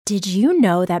Did you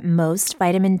know that most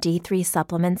vitamin D3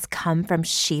 supplements come from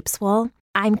sheep's wool?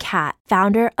 I'm Kat,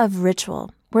 founder of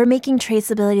Ritual. We're making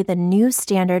traceability the new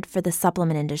standard for the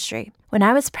supplement industry. When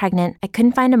I was pregnant, I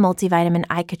couldn't find a multivitamin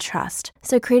I could trust,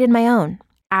 so I created my own.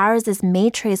 Ours is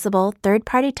made traceable,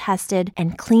 third-party tested,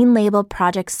 and clean label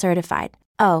project certified.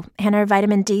 Oh, and our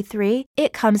vitamin D3,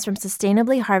 it comes from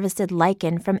sustainably harvested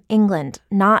lichen from England,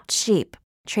 not sheep.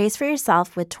 Trace for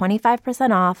yourself with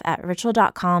 25% off at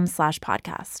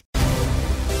ritual.com/podcast.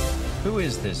 Who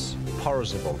is this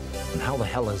Parzival, and how the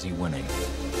hell is he winning?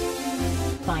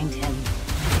 Find him.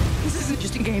 This isn't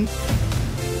just a game.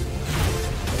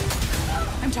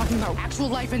 I'm talking about actual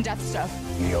life and death stuff.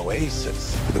 The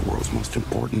Oasis, the world's most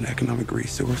important economic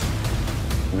resource.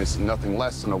 It's nothing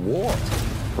less than a war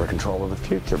for control of the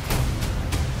future.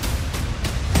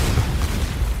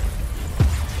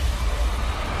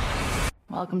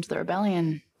 Welcome to the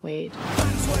rebellion, Wade.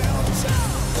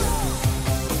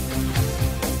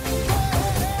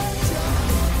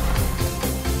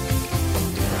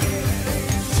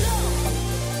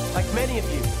 Like many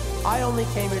of you, I only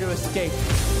came here to escape.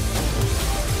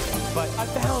 But I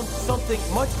found something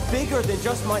much bigger than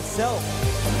just myself.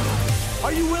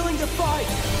 Are you willing to fight?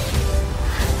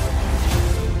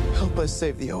 Help us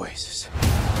save the Oasis.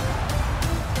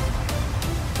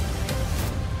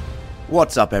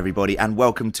 What's up, everybody, and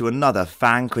welcome to another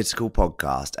Fan Critical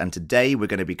podcast. And today we're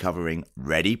going to be covering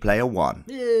Ready Player One.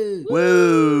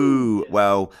 Woo!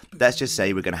 Well, let's just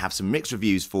say we're going to have some mixed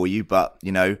reviews for you, but,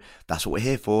 you know, that's what we're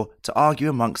here for, to argue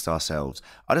amongst ourselves.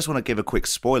 I just want to give a quick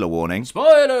spoiler warning.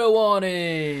 Spoiler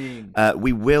warning!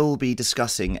 We will be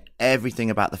discussing everything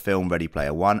about the film Ready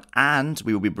Player One, and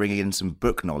we will be bringing in some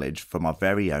book knowledge from our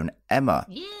very own Emma.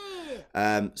 Yeah!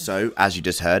 So, as you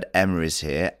just heard, Emma is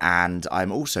here, and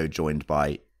I'm also joined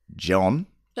by John.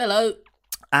 Hello.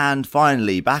 And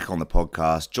finally, back on the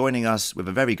podcast, joining us with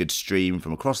a very good stream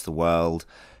from across the world,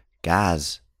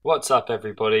 Gaz. What's up,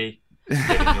 everybody?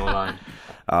 Getting your line.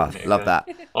 Love that.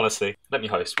 Honestly, let me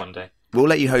host one day. We'll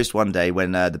let you host one day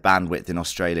when the bandwidth in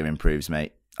Australia improves,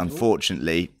 mate.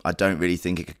 Unfortunately, I don't really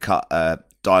think it could cut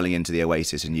dialing into the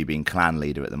Oasis and you being clan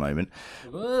leader at the moment.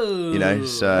 Whoa. You know,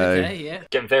 so... Okay, yeah.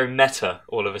 Getting very meta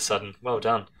all of a sudden. Well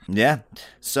done. Yeah.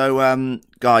 So,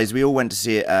 guys, we all went to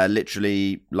see it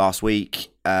literally last week.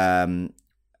 And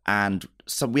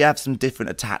so we have some different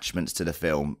attachments to the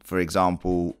film. For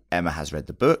example, Emma has read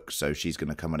the book, so she's going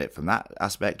to come at it from that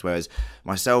aspect. Whereas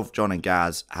myself, John and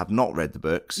Gaz have not read the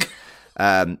books.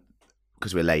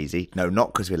 Because we're lazy. No,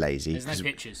 not because we're lazy. There's no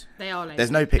pictures. They are lazy.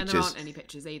 There's no pictures. And there aren't any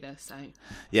pictures either, so...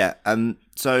 Yeah,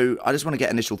 so I just want to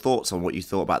get initial thoughts on what you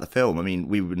thought about the film. I mean,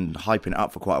 we've been hyping it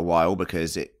up for quite a while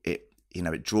because it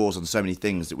draws on so many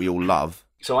things that we all love.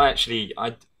 So I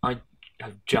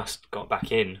have just got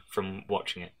back in from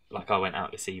watching it. Like, I went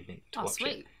out this evening to watch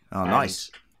sweet. it. Oh,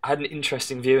 nice. I had an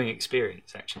interesting viewing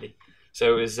experience, actually.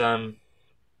 So it was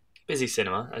busy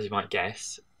cinema, as you might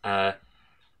guess,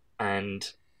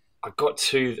 and... I got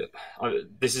to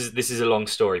this is a long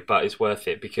story, but it's worth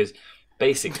it because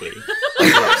basically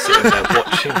I was sitting there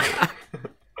watching.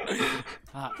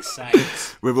 Fuck's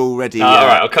sakes. We're already. All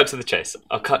right, I'll cut to the chase.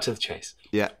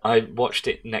 Yeah. I watched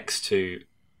it next to,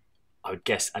 I would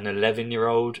guess, an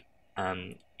 11-year-old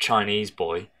Chinese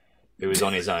boy who was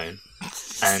on his own,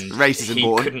 and Racism he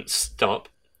born. couldn't stop.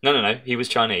 No, he was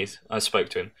Chinese. I spoke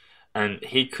to him, and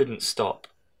he couldn't stop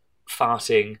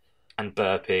farting and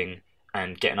burping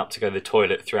and getting up to go to the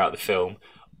toilet throughout the film,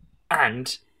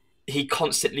 and he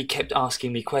constantly kept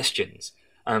asking me questions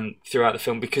throughout the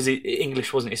film because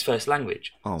English wasn't his first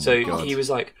language. Oh my so God.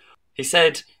 He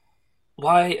said,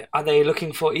 "Why are they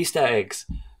looking for Easter eggs?"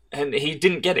 And he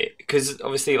didn't get it because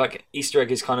obviously, like, Easter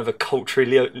egg is kind of a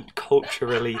culturally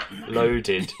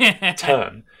loaded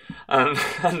term, and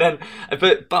then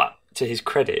but to his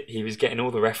credit, he was getting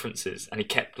all the references, and he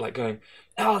kept like going,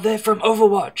 "Oh, they're from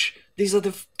Overwatch. These are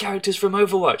the characters from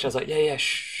Overwatch." I was like, yeah,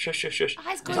 shush. He's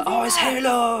like, "Oh, it's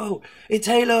Halo. It's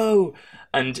Halo."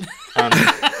 And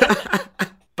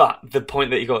but the point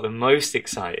that he got the most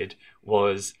excited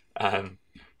was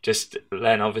just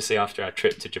then, obviously, after our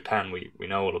trip to Japan, we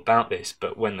know all about this,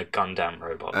 but when the Gundam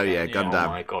robot Gundam. Oh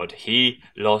my God, he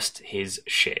lost his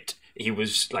shit. He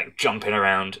was like jumping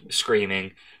around,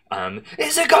 screaming,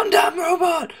 "It's a Gundam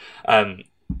robot!"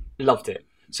 Loved it.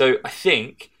 So I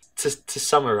think, to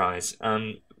summarise,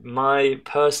 my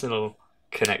personal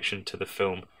connection to the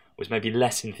film was maybe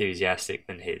less enthusiastic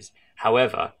than his.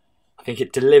 However, I think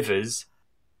it delivers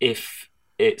if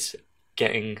it's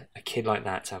getting a kid like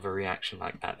that to have a reaction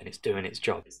like that, then it's doing its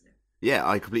job, isn't it? Yeah,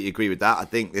 I completely agree with that. I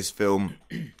think this film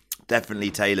definitely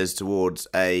tailors towards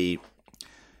a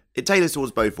it tailors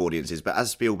towards both audiences, but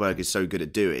as Spielberg is so good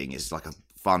at doing, it's like a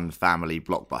fun family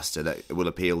blockbuster that will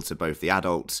appeal to both the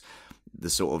adults,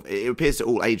 it appeals to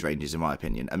all age ranges, in my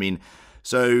opinion. I mean,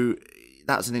 so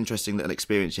that's an interesting little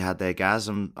experience you had there, Gaz.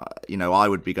 I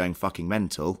would be going fucking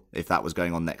mental if that was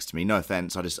going on next to me. No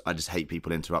offense, I just hate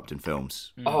people interrupting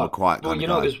films. I'm a quiet kind of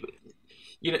guy.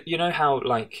 You know how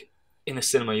like in the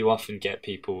cinema you often get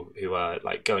people who are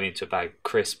like going into a bag of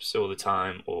crisps all the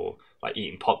time, or like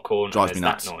eating popcorn. Drives and me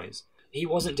there's nuts. that noise. He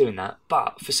wasn't doing that,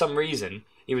 but for some reason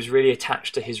he was really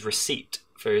attached to his receipt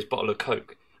for his bottle of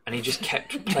Coke, and he just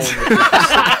kept playing with his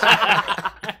receipt.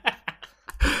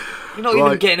 You're not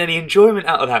even getting any enjoyment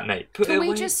out of that, mate. Can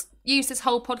we just use this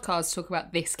whole podcast to talk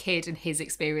about this kid and his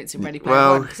experience in Ready Player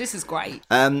One? Because this is great.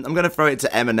 I'm going to throw it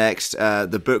to Emma next,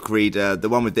 the book reader, the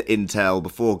one with the intel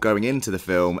before going into the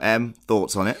film. Em,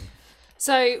 thoughts on it?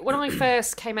 So when I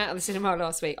first came out of the cinema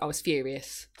last week, I was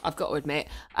furious. I've got to admit.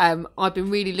 I've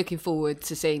been really looking forward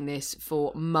to seeing this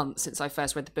for months since I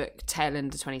first read the book, tail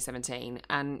end of 2017.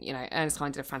 And, Ernest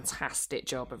Cline did a fantastic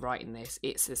job of writing this.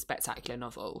 It's a spectacular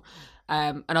novel.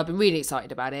 And I've been really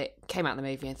excited about it. Came out of the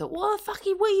movie and thought, what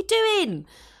are you doing?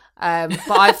 But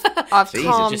I've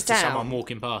calmed just down. Someone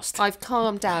walking past. I've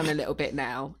calmed down a little bit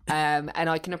now. And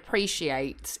I can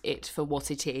appreciate it for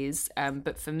what it is.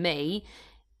 But for me,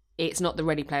 it's not the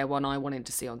Ready Player One I wanted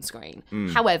to see on screen.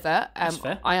 However,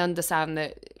 I understand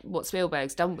that what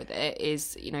Spielberg's done with it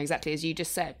is, exactly as you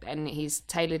just said, and he's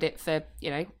tailored it for,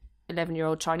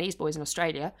 11-year-old Chinese boys in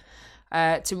Australia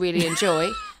to really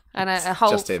enjoy, and a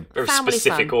whole very family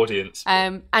specific fun. audience.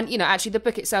 And actually, the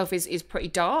book itself is pretty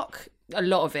dark. A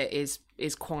lot of it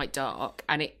is quite dark,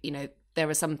 and there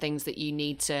are some things that you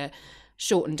need to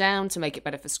shorten down to make it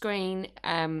better for screen.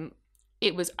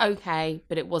 It was okay,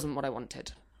 but it wasn't what I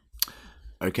wanted.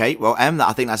 Okay, well, Em,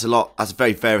 I think that's a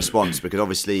very fair response, because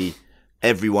obviously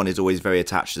everyone is always very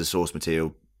attached to the source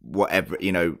material. Whatever,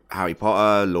 Harry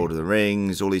Potter, Lord of the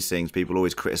Rings, all these things, people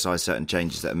always criticise certain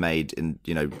changes that are made in,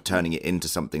 turning it into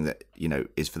something that,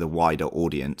 is for the wider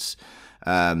audience.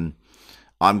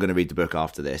 I'm going to read the book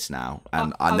after this now.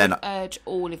 And I then would urge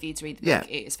all of you to read the book.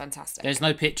 It is fantastic. There's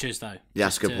no pictures, though. Yeah,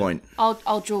 that's a good point.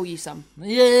 I'll draw you some.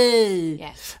 Yay!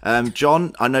 Yes.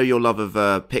 John, I know your love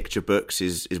of picture books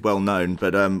is well known,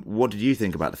 but what did you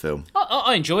think about the film?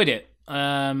 I enjoyed it.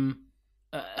 I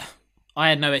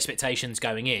had no expectations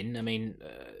going in. I mean,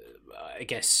 I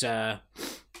guess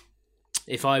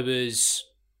if I was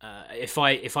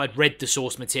if I'd read the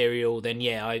source material, then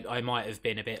yeah, I might have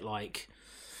been a bit like,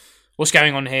 what's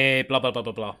going on here? Blah blah blah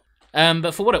blah blah.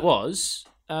 But for what it was,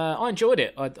 I enjoyed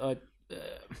it.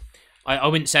 I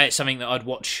wouldn't say it's something that I'd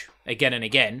watch again and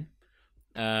again.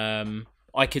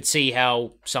 I could see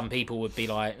how some people would be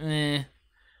like, eh.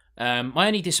 My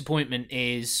only disappointment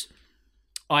is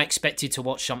I expected to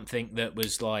watch something that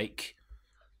was like,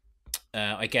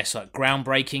 I guess, like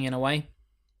groundbreaking in a way.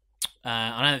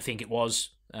 I don't think it was.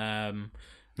 And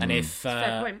if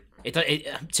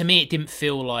to me, it didn't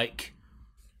feel like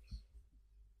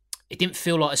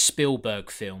a Spielberg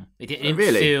film. It didn't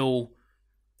feel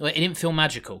like, it didn't feel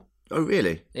magical. Oh,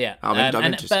 really? Yeah. I'm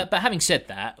interested. But having said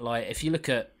that, like if you look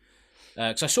at,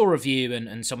 because I saw a review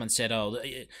and someone said, "Oh,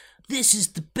 this is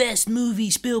the best movie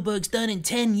Spielberg's done in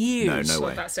 10 years." No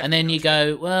way. And then you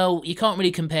go, well, you can't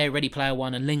really compare Ready Player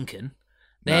One and Lincoln.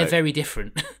 They're very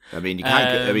different. I mean, you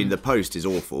can't. I mean, The Post is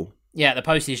awful. Yeah, The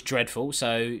Post is dreadful.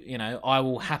 So I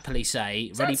will happily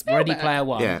say Ready Player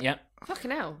One. Yeah. Yep.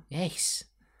 Fucking hell. Yes.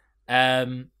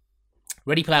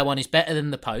 Ready Player One is better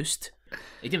than The Post.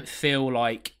 It didn't feel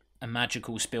like a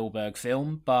magical Spielberg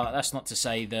film, but that's not to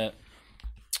say that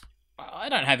I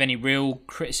don't have any real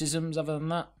criticisms other than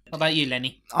that. What about you,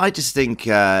 Lenny? I just think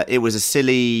it was a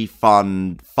silly,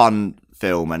 fun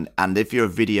film, and if you're a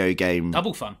video game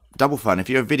Double fun. If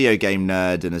you're a video game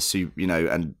nerd and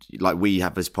and like we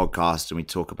have this podcast and we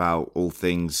talk about all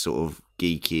things sort of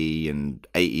geeky and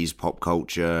 80s pop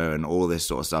culture and all this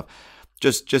sort of stuff,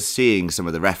 just seeing some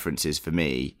of the references for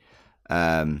me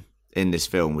in this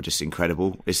film were just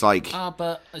incredible. It's like,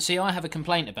 but see, I have a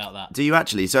complaint about that. Do you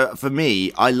actually? So for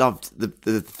me, I loved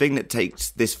the thing that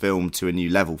takes this film to a new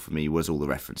level for me was all the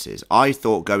references. I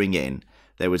thought going in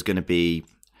there was going to be,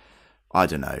 I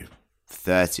don't know,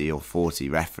 30 or 40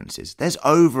 references. There's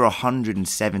over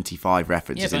 175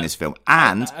 references in this film,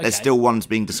 and there's still ones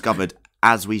being discovered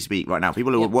as we speak right now.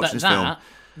 People who are watching this film.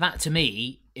 That to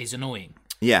me is annoying.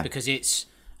 Yeah, because it's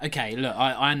okay. Look,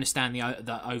 I understand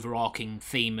the overarching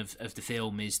theme of the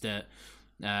film is that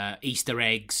Easter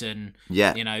eggs and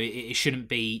it shouldn't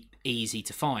be easy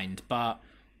to find. But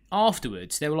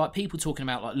afterwards, there were like people talking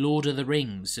about like Lord of the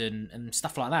Rings and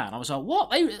stuff like that, and I was like, what?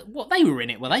 They were in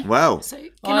it, were they? Well, So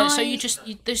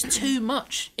There's too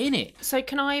much in it. So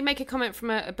can I make a comment from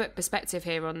a book perspective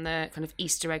here on the kind of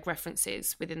Easter egg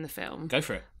references within the film? Go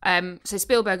for it. So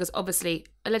Spielberg has obviously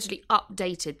allegedly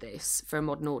updated this for a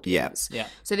modern audience. Yeah.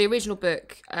 So the original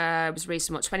book was released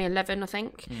in 2011, I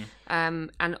think,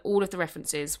 and all of the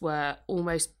references were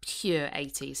almost pure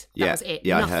 80s. That was it.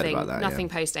 Yeah, nothing, I heard about that. Nothing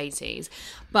post 80s,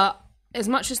 but as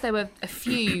much as there were a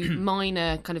few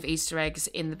minor kind of Easter eggs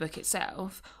in the book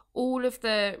itself, all of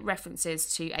the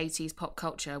references to 80s pop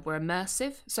culture were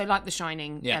immersive. So like the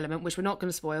Shining element, which we're not going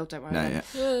to spoil, don't worry.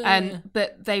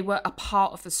 But they were a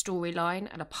part of the storyline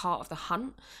and a part of the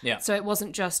hunt. Yeah. So it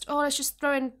wasn't just, let's just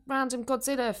throw in random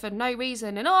Godzilla for no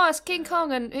reason, and it's King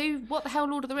Kong, and what the hell,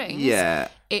 Lord of the Rings? Yeah.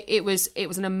 It was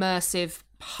an immersive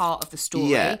part of the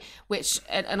story, which,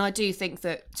 and I do think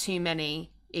that too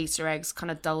many Easter eggs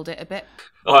kind of dulled it a bit.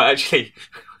 Oh, actually,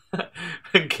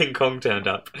 when King Kong turned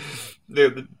up,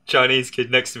 the Chinese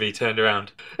kid next to me turned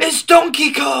around. It's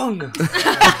Donkey Kong!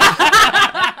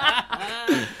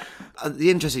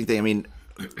 The interesting thing, I mean,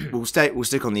 we'll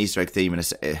stick on the Easter egg theme in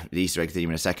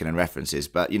a second and references,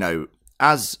 but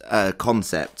as a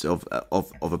concept of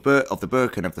the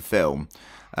book and of the film,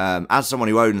 as someone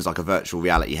who owns like a virtual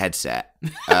reality headset,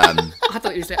 I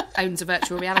thought you said owns a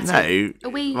virtual reality. No,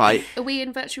 Are we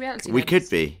in virtual reality? We could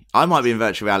be. I might be in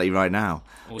virtual reality right now.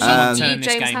 Turn James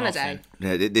this game Halliday.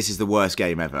 Yeah, this is the worst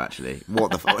game ever. Actually,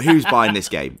 what the? Who's buying this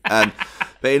game? But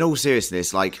in all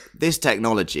seriousness, like this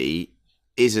technology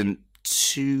isn't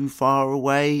too far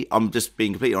away. I'm just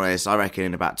being completely honest. I reckon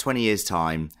in about 20 years'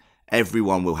 time,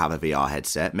 everyone will have a VR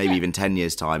headset. Maybe even 10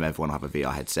 years' time, everyone will have a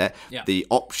VR headset. Yeah. The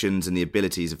options and the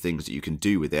abilities of things that you can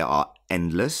do with it are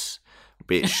endless.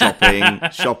 Be it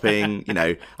shopping,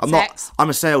 I'm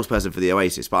a salesperson for the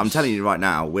Oasis, but I'm telling you right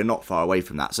now, we're not far away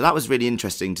from that. So that was really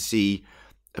interesting to see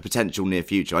a potential near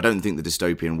future. I don't think the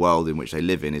dystopian world in which they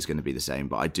live in is going to be the same,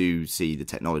 but I do see the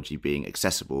technology being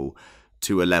accessible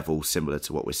to a level similar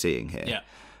to what we're seeing here.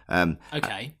 Yeah.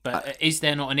 Okay, but is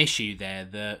there not an issue there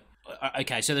that...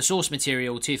 Okay, so the source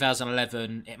material,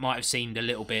 2011, it might have seemed a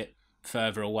little bit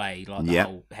further away, like the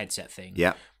whole headset thing.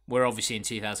 Yeah. We're obviously in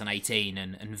 2018,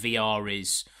 and VR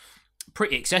is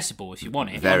pretty accessible if you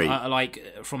want it. Very. Like,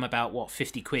 from about,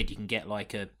 £50, you can get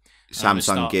like a...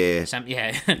 Samsung gear.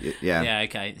 Yeah,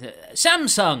 okay.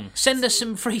 Samsung, send us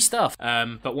some free stuff.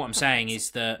 But what I'm saying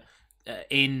is that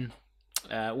in...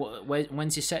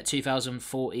 when's this set?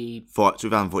 2040...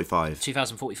 2045.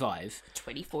 2045.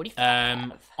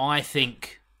 2045. I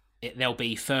think they'll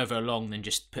be further along than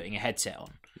just putting a headset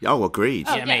on. Oh, agreed.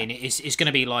 I mean, it's going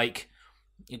to be like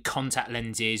contact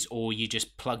lenses, or you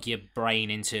just plug your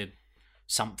brain into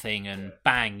something and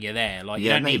bang, you're there. Like, you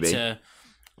don't need to...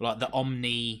 Like the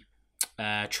Omni...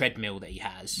 treadmill that he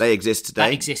has. They exist today.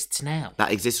 That exists now.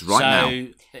 That exists right now.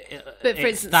 But for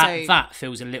instance, that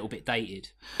feels a little bit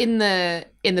dated. In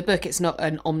the book, it's not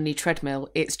an Omni treadmill.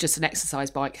 It's just an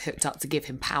exercise bike hooked up to give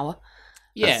him power.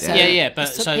 Yeah.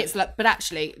 But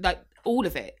actually, like all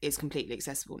of it is completely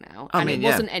accessible now, it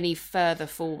wasn't any further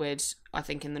forward, I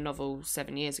think, in the novel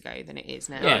 7 years ago than it is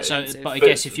now. Yeah. So, but I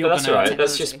guess if you're that's going right.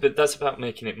 That's about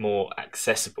making it more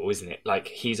accessible, isn't it? Like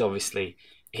he's obviously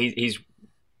he's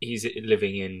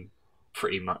living in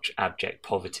pretty much abject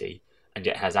poverty and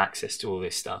yet has access to all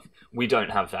this stuff. We don't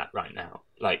have that right now.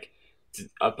 Like,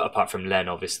 apart from Len,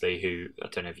 obviously, who, I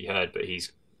don't know if you heard, but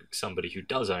he's somebody who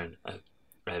does own a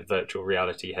virtual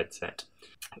reality headset.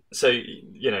 So,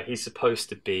 he's supposed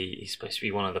to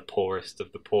be one of the poorest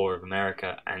of the poor of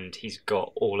America, and he's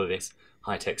got all of this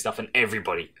high-tech stuff, and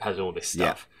everybody has all this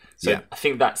stuff. So I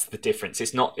think that's the difference.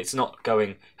 It's not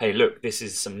going, hey, look, this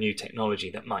is some new technology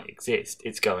that might exist.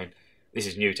 It's going, this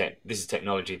is this is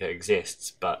technology that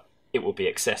exists, but it will be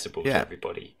accessible to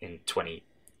everybody in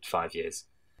 25 years.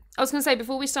 I was going to say,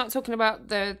 before we start talking about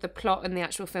the plot and the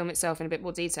actual film itself in a bit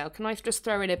more detail, can I just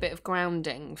throw in a bit of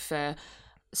grounding for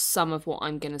some of what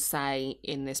I'm going to say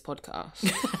in this podcast?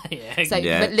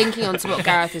 But linking on to what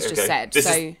Gareth has just said.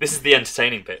 This is the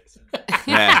entertaining bit.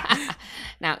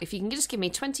 Now, if you can just give me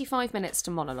 25 minutes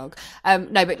to monologue.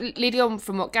 But leading on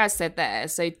from what Gaz said there,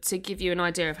 so to give you an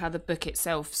idea of how the book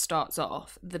itself starts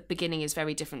off, the beginning is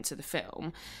very different to the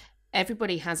film.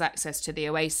 Everybody has access to the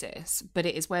Oasis, but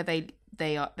it is where they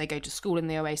go to school in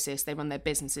the Oasis, they run their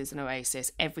businesses in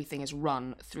Oasis, everything is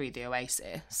run through the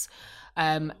Oasis.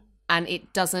 And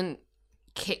it doesn't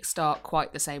kickstart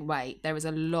quite the same way. There is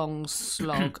a long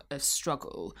slog of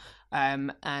struggle.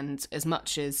 And as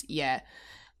much as,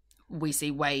 we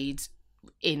see Wade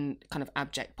in kind of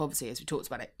abject poverty, as we talked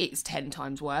about it. It's 10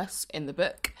 times worse in the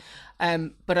book.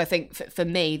 But I think for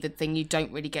me, the thing you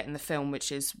don't really get in the film,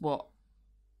 which is what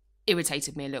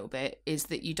irritated me a little bit, is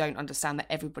that you don't understand that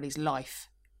everybody's life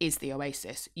is the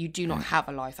Oasis. You do not have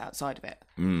a life outside of it.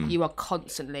 You are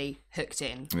constantly hooked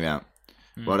in. Yeah.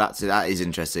 Well, that is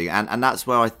interesting, and that's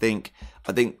where I think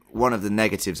one of the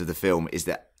negatives of the film is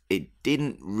that it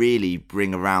didn't really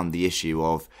bring around the issue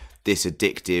of this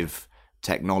addictive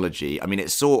technology. I mean,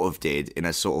 it sort of did in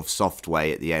a sort of soft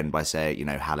way at the end by saying, you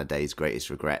know, Halliday's greatest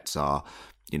regrets are,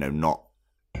 you know, not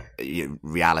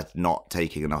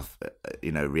taking enough,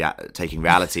 taking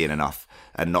reality in enough,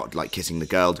 and not like kissing the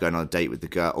girl, going on a date with the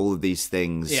girl, all of these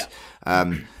things. Yeah.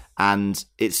 And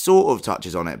it sort of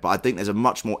touches on it, but I think there's a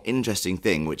much more interesting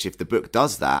thing, which if the book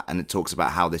does that and it talks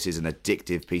about how this is an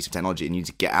addictive piece of technology and you need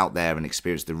to get out there and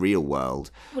experience the real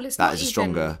world, it's not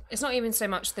even so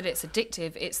much that it's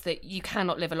addictive, it's that you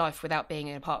cannot live a life without being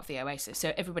in a part of the Oasis.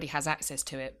 So everybody has access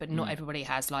to it, but not everybody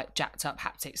has like jacked up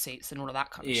haptic suits and all of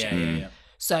that kind of shit. Yeah.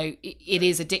 So it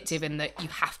is addictive in that you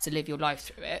have to live your life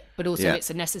through it, but also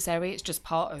it's a necessary, it's just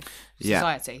part of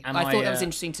society. Yeah. I thought that was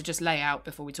interesting to just lay out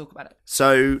before we talk about it.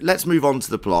 So let's move on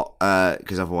to the plot,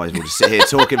 because otherwise we'll just sit here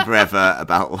talking forever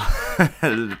about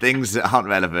things that aren't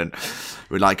relevant.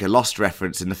 We're like a lost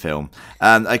reference in the film.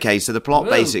 Okay, so the plot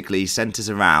basically centres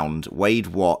around Wade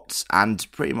Watts and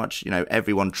pretty much, you know,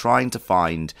 everyone trying to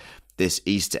find this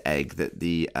Easter egg that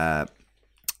the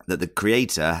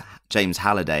creator, James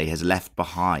Halliday, has left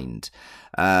behind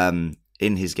in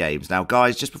his games. Now,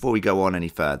 guys, just before we go on any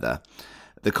further,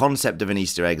 the concept of an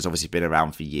Easter egg has obviously been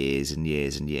around for years and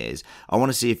years and years. I want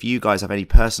to see if you guys have any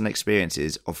personal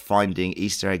experiences of finding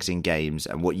Easter eggs in games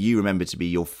and what you remember to be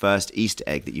your first Easter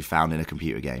egg that you found in a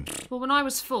computer game. Well, when I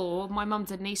was 4, my mum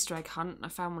did an Easter egg hunt and I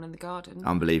found one in the garden.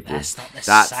 Unbelievable. That's not the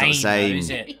same, though, is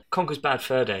it? Conker's Bad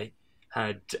Fur Day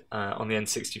had, on the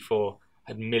N64,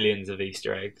 had millions of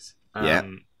Easter eggs.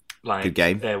 Like, good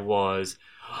game. There was...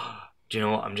 Do you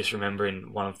know what? I'm just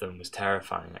remembering one of them was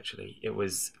terrifying, actually. It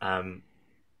was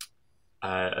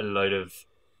a load of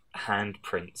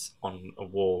handprints on a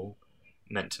wall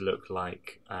meant to look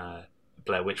like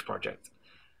Blair Witch Project.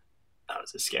 That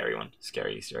was a scary one.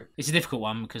 Scary Easter egg. It's a difficult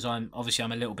one because I'm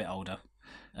a little bit older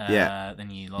than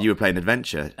you lot. You were playing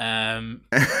Adventure. Yeah.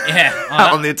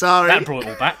 On the Atari. That brought it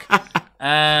all back.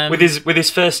 With his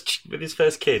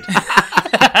first kid.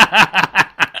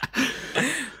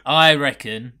 I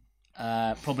reckon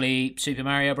probably Super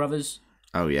Mario Brothers.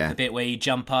 Oh yeah, the bit where you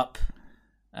jump up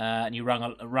and you run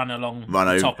along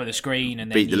the top of the screen and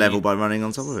then beat the level by running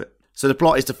on top of it. So the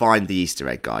plot is to find the Easter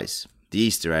egg, guys. The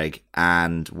Easter egg,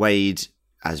 and Wade,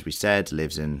 as we said,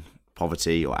 lives in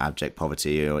poverty or abject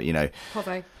poverty, or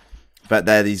Poverty. But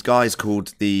they're these guys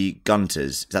called the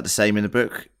Gunters. Is that the same in the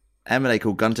book? Emma, they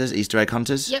called Gunters, Easter egg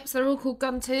hunters? Yep, so they're all called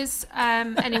Gunters.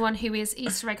 Anyone who is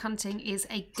Easter egg hunting is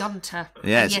a Gunter.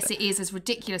 Yeah, yes, it is as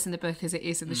ridiculous in the book as it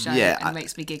is in the show, yeah, and it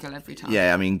makes me giggle every time.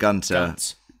 Yeah, I mean, Gunter.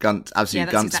 Gunt, absolute yeah,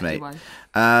 that's Gunts, exactly mate.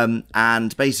 Why.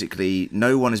 And basically,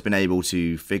 no one has been able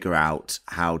to figure out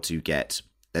how to get...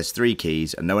 There's 3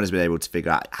 keys, and no one has been able to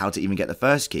figure out how to even get the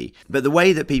first key. But the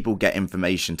way that people get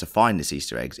information to find this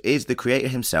Easter eggs is the creator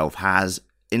himself has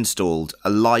installed a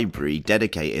library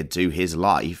dedicated to his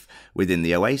life within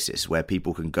the Oasis, where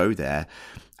people can go there,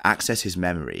 access his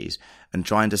memories, and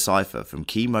try and decipher from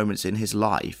key moments in his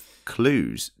life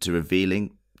clues to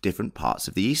revealing different parts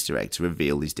of the Easter egg to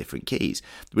reveal these different keys,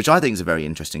 which I think is a very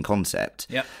interesting concept.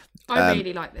 Yep. I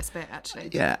really like this bit, actually.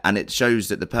 Yeah, and it shows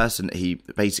that the person,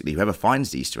 whoever finds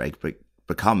the Easter egg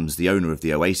becomes the owner of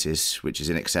the Oasis, which is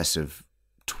in excess of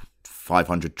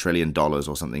 $500 trillion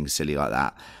or something silly like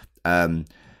that. And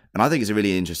I think it's a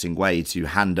really interesting way to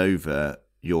hand over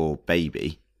your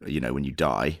baby, when you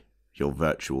die, your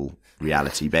virtual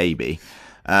reality baby,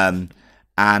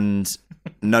 and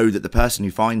know that the person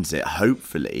who finds it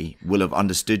hopefully will have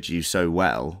understood you so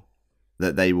well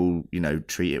that they will,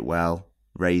 treat it well,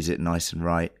 raise it nice and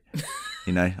right.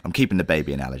 I'm keeping the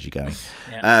baby analogy going.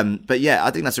 Yeah. But yeah, I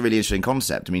think that's a really interesting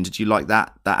concept. I mean, did you like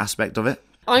that aspect of it?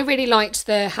 I really liked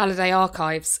the Halliday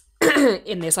archives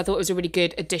in this. I thought it was a really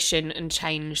good addition and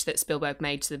change that Spielberg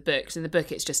made to the book. So in the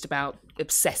book, it's just about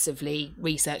obsessively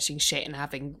researching shit and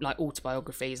having like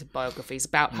autobiographies and biographies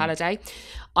about Halliday.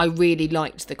 I really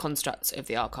liked the construct of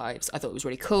the archives. I thought it was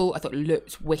really cool. I thought it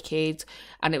looked wicked,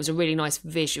 and it was a really nice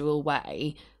visual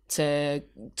way to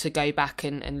go back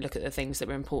and look at the things that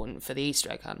were important for the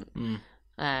Easter egg hunt.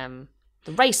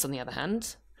 The race, on the other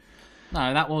hand,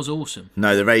 No, that was awesome.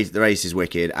 No, the race is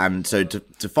wicked. And so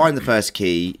to find the first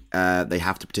key, they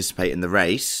have to participate in the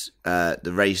race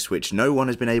which no one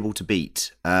has been able to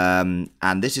beat. And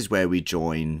this is where we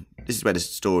join. This is where the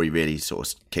story really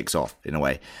sort of kicks off in a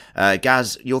way.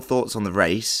 Gaz, your thoughts on the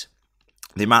race,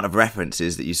 the amount of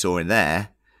references that you saw in there,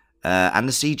 and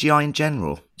the CGI in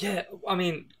general. Yeah, I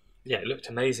mean, yeah, it looked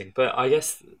amazing, but I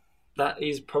guess that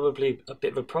is probably a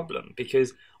bit of a problem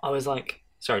because I was like,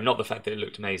 sorry, not the fact that it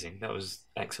looked amazing, that was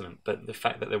excellent, but the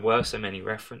fact that there were so many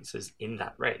references in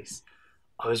that race,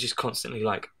 I was just constantly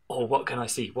like, oh, what can I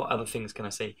see? What other things can I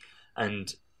see?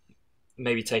 And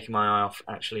maybe taking my eye off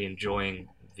actually enjoying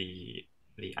the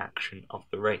action of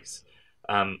the race.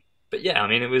 But yeah, I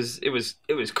mean, it was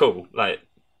cool. Like,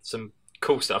 some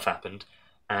cool stuff happened,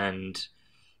 and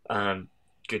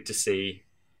good to see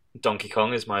Donkey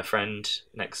Kong, as my friend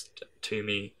next to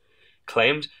me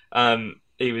claimed.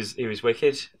 He was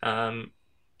wicked.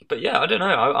 But yeah, I don't know.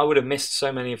 I would have missed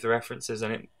so many of the references,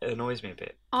 and it annoys me a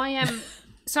bit.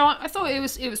 So I thought it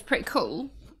was pretty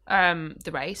cool,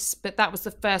 the race, but that was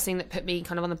the first thing that put me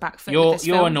kind of on the back foot. With this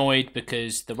You're film. annoyed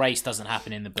because the race doesn't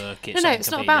happen in the book. No, it's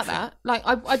not about that. Like,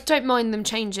 I don't mind them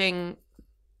changing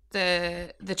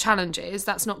the challenges.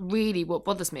 That's not really what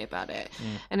bothers me about it.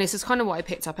 And this is kind of what I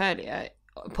picked up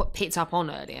on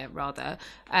earlier,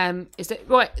 is that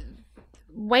right?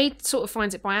 Wade sort of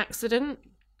finds it by accident.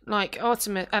 Like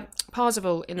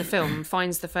Parzival in the film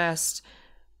finds the first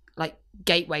like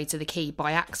gateway to the key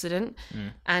by accident,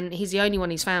 and he's the only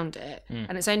one who's found it.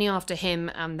 And it's only after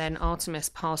him and then Artemis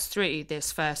pass through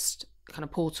this first kind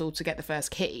of portal to get the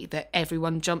first key that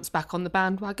everyone jumps back on the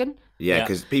bandwagon. Yeah,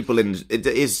 because it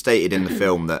is stated in the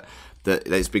film that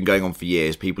it's been going on for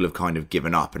years. People have kind of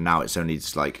given up, and now it's only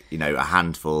just like, you know, a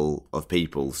handful of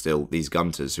people still, these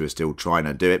gunters who are still trying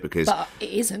to do it because. But it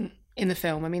isn't in the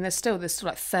film. I mean, there's still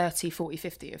like 30, 40,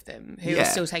 50 of them who are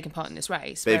still taking part in this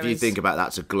race. But if you think about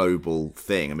that's a global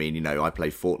thing. I mean, you know, I play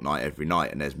Fortnite every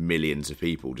night, and there's millions of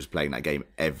people just playing that game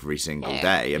every single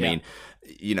day. I mean,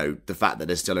 you know, the fact that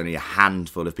there's still only a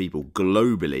handful of people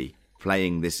globally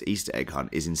playing this Easter egg hunt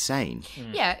is insane.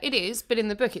 Yeah, it is, but in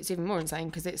the book it's even more insane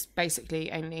because it's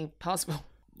basically only Parzival.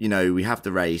 You know, we have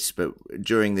the race, but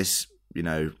during this, you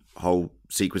know, whole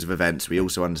sequence of events, we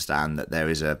also understand that there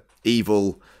is a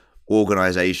evil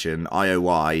organisation,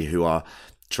 IOI, who are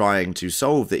trying to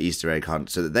solve the Easter egg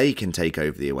hunt so that they can take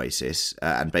over the Oasis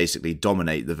and basically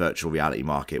dominate the virtual reality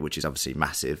market, which is obviously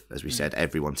massive. As we said,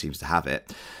 everyone seems to have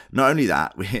it. Not only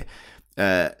that,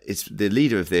 it's the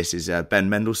leader of this is Ben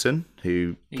Mendelsohn,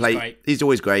 who he's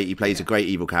always great. He plays a great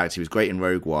evil character. He was great in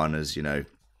Rogue One as, you know,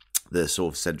 the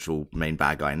sort of central main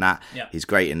bad guy in that. He's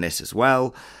great in this as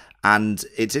well. And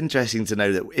it's interesting to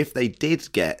know that if they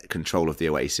did get control of the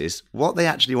Oasis, what they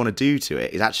actually want to do to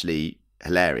it is actually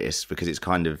hilarious, because it's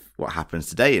kind of what happens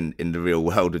today in the real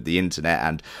world of the internet,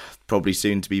 and probably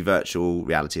soon to be virtual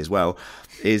reality as well,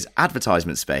 is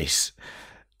advertisement space.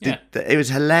 Yeah. It was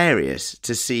hilarious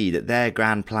to see that their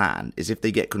grand plan is, if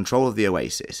they get control of the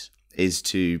Oasis, is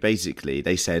to basically,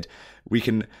 they said, we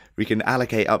can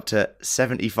allocate up to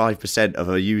 75% of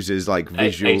a user's like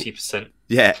visual 80%.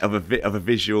 Yeah, of a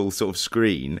visual sort of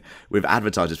screen with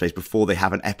advertising space before they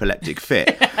have an epileptic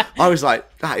fit. I was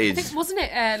like, that is. I think, wasn't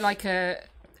it like an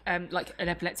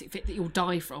epileptic fit that you'll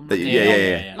die from?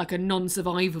 Yeah. Like a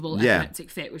non-survivable epileptic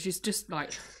fit, which is just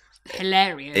like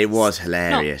hilarious. It was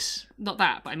hilarious. Not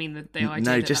that, but I mean the idea.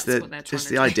 No, that's just what they're trying just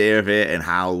to the do. idea of it and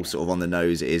how sort of on the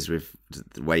nose it is with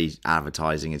the way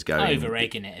advertising is going.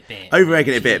 Over-egging it a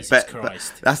bit. But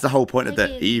that's the whole point of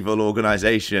the evil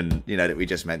organisation, you know, that we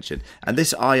just mentioned. And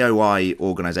this IOI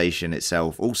organisation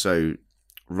itself also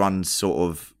runs sort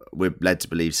of, we're led to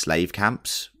believe, slave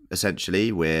camps.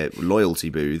 Essentially, we're loyalty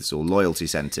booths or loyalty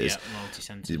centres,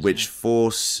 which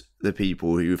force the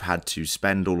people who've had to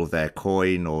spend all of their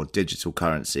coin or digital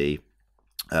currency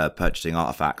purchasing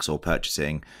artifacts or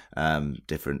purchasing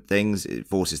different things. It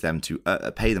forces them to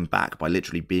pay them back by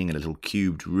literally being in a little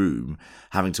cubed room,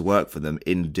 having to work for them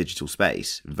in digital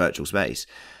space, virtual space,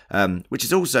 which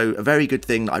is also a very good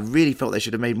thing that I really felt they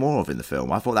should have made more of in the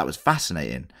film. I thought that was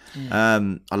fascinating.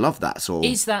 I love that sort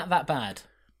of... Is that bad?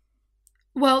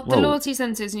 Well, the loyalty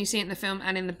centres, and you see it in the film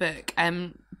and in the book,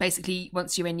 basically,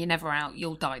 once you're in, you're never out.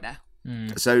 You'll die there.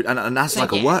 So, and that's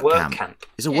like a work camp.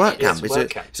 It's a work camp.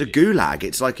 It's a gulag.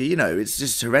 It's like, you know, it's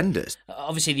just horrendous.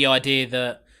 Obviously, the idea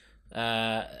that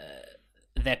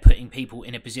they're putting people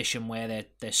in a position where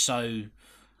they're so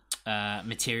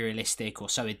materialistic or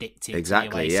so addicted to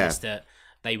the Oasis that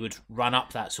they would run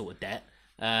up that sort of debt.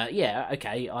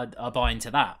 Okay, I buy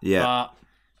into that. Yeah.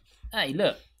 But, hey,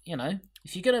 look, you know,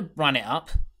 if you're going to run it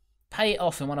up, pay it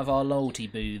off in one of our loyalty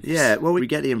booths. Yeah, well, we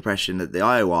get the impression that the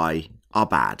IOI are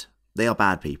bad. They are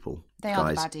bad people. They are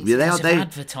the guys. baddies. Yeah, they Because are. of They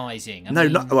advertising. I no,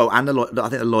 mean, not well, and I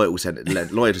think the loyalty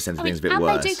centre thing's a bit and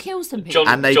worse. they do kill some people.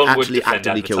 And they John actually would defend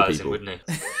actively kill advertising, people. wouldn't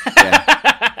he?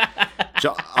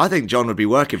 I think John would be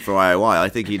working for IOI. I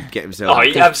think he'd get himself Oh,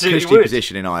 he a absolutely cushy would.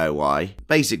 position in IOI.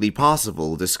 Basically,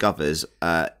 Parsifal discovers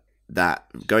that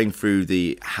going through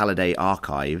the Halliday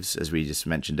archives, as we just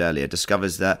mentioned earlier,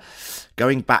 discovers that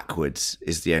going backwards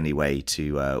is the only way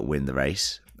to win the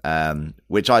race.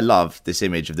 Which I love, this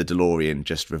image of the DeLorean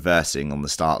just reversing on the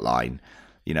start line,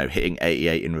 hitting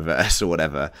 88 in reverse or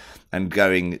whatever, and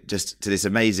going just to this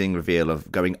amazing reveal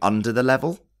of going under the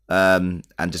level. And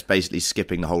just basically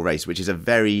skipping the whole race, which is a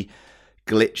very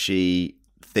glitchy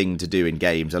thing to do in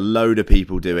games. A load of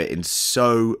people do it in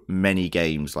so many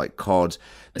games, like COD.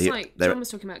 It's like John was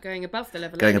talking about going above the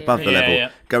level. Going earlier. above the level,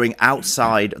 yeah. Going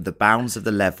outside the bounds of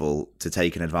the level to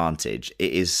take an advantage.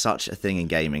 It is such a thing in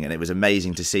gaming, and it was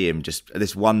amazing to see him, just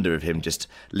this wonder of him just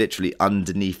literally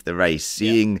underneath the race,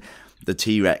 seeing the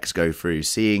T-Rex go through,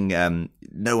 seeing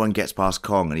no one gets past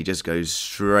Kong, and he just goes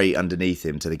straight underneath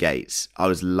him to the gates. I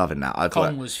was loving that.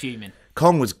 Kong was fuming.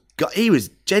 He was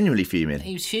genuinely fuming.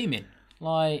 He was fuming.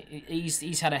 Like,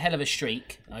 he's had a hell of a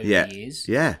streak over the years.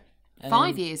 Yeah.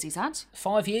 5 years he's had.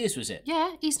 5 years, was it?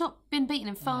 Yeah, he's not been beaten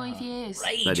in 5 years.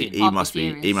 Raging. He must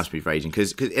be raging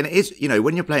because and it is,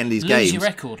 when you're playing these Lose games, your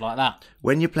record like that.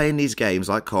 when you're playing these games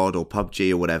like COD or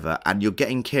PUBG or whatever, and you're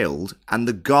getting killed, and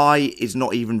the guy is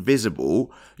not even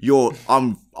visible,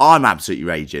 I'm absolutely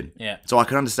raging. Yeah. So I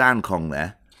can understand Kong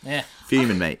there. Yeah.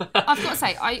 Fuming, mate. I've got to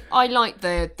say, I like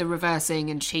the reversing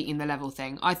and cheating the level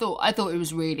thing. I thought it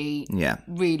was really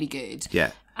really good.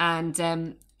 Yeah.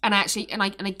 And actually, I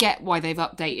get why they've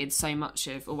updated so much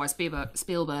of, or why Spielberg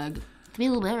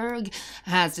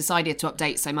has decided to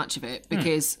update so much of it,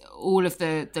 because all of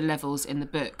the levels in the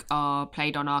book are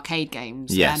played on arcade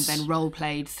games and then role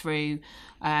played through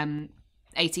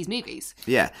 80s movies.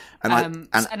 Yeah. And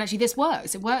actually this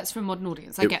works. It works for a modern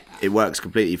audience. I get that. It works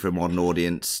completely for a modern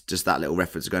audience, just that little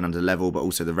reference going under the level, but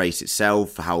also the race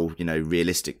itself, how,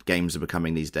 realistic games are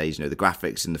becoming these days. The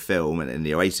graphics in the film and in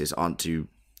the Oasis aren't too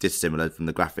dissimilar from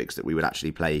the graphics that we would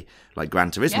actually play like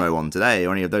Gran Turismo on today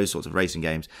or any of those sorts of racing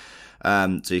games.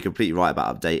 So you're completely right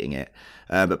about updating it.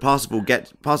 But Parsifal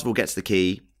gets the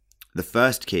key, the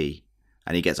first key,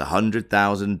 and he gets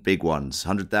 100,000 big ones,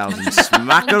 100,000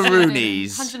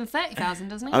 smackaroonies. 130,000,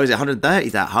 doesn't he? Oh, is it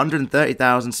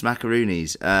 130,000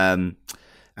 smackaroonies?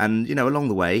 And, along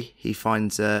the way, he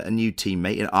finds a new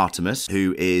teammate in Artemis,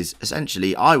 who is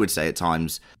essentially, I would say at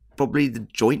times, probably the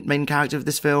joint main character of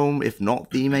this film, if not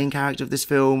the main character of this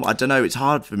film. I don't know, it's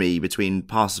hard for me between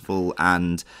Parsifal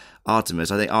and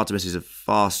Artemis. I think Artemis is a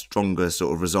far stronger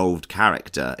sort of resolved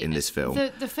character in this film.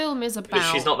 The film is about...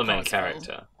 But she's not the main Parsifal.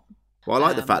 character. Well, I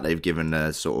like the fact they've given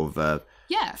a sort of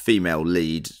female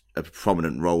lead a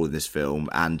prominent role in this film,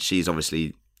 and she's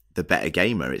obviously the better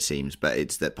gamer, it seems, but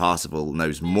it's that Parsifal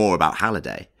knows more about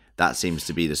Halliday. That seems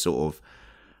to be the sort of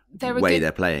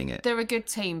they're playing it. They're a good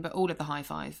team, but all of the High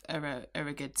Five are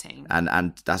a good team.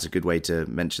 And that's a good way to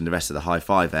mention the rest of the High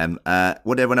Five, Em.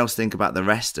 What did everyone else think about the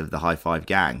rest of the High Five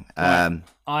gang?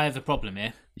 I have a problem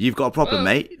here. You've got a problem,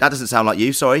 mate? That doesn't sound like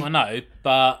you, sorry. I know,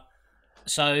 but...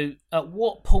 So, at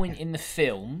what point in the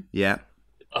film... Yeah.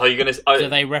 Are you going to... do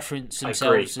they reference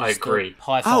themselves I agree. the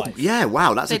High Five? Oh, yeah,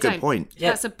 wow, that's a good point. Yeah.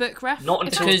 That's a book reference. Not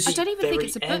until I don't even think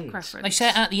it's a end. book reference. They say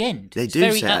it at the end. They It's do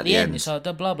very say it at the end. It's like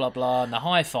the blah, blah, blah, and the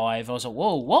High Five. I was like,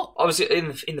 whoa, what? Obviously,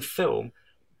 in the film,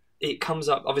 it comes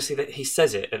up... Obviously, that he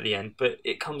says it at the end, but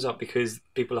it comes up because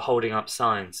people are holding up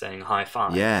signs saying High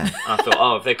Five. Yeah. And I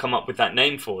thought, if they come up with that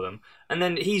name for them. And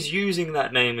then he's using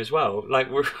that name as well. Like,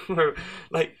 we're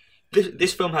like...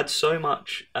 This film had so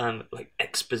much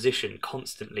exposition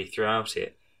constantly throughout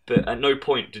it, but at no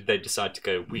point did they decide to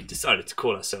go, we decided to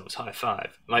call ourselves High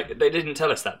Five. Like, they didn't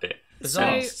tell us that bit.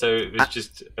 Bizarre. So it was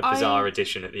just a bizarre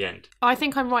addition at the end. I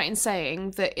think I'm right in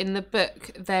saying that in the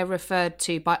book they're referred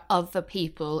to by other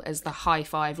people as the High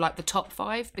Five, like the top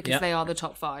five, because they are the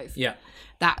top five. Yeah.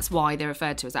 That's why they're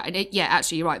referred to as that. And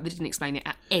actually, you're right. They didn't explain it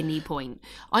at any point.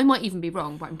 I might even be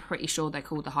wrong, but I'm pretty sure they're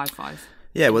called the High Five.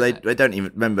 Yeah, well, they don't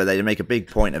even remember. They make a big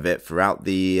point of it throughout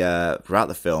the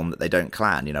film that they don't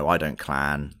clan. I don't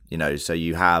clan. So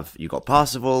you've got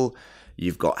Parsifal,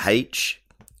 you've got H,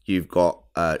 you've got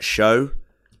Sho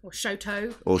or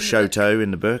Shoto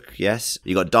in the book. Yes,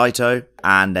 you got Daito,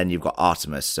 and then you've got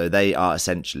Artemis. So they are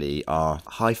essentially our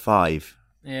High Five,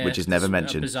 which is never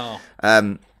mentioned. Bizarre.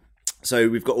 So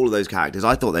we've got all of those characters.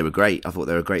 I thought they were great. I thought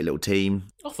they were a great little team.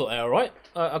 I thought they were all right.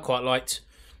 I quite liked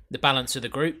the balance of the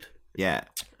group. Yeah.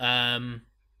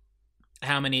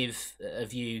 How many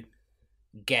of you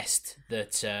guessed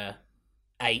that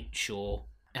H, or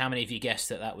how many of you guessed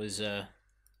that was A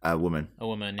woman. a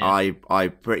woman? Yeah. I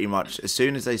pretty much, as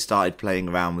soon as they started playing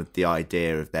around with the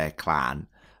idea of their clan,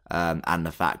 and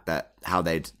the fact that how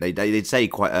they'd say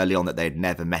quite early on that they'd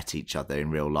never met each other in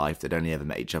real life, they'd only ever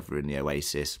met each other in the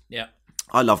Oasis. Yeah.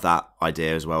 I love that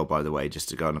idea as well, by the way, just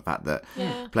to go on the fact that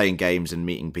playing games and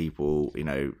meeting people,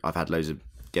 I've had loads of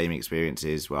gaming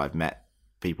experiences where I've met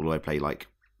people who I play like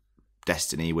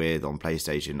Destiny with on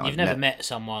PlayStation. You've never met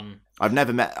someone. I've met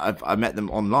them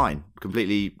online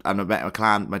completely, and I've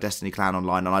met my Destiny clan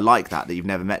online, and I like that you've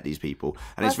never met these people,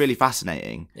 and it's really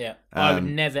fascinating. Yeah, I would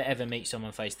never ever meet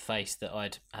someone face to face that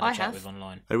I'd had a chat with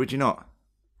online. Oh, would you not?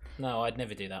 No, I'd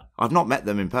never do that. I've not met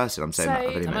them in person. I'm saying that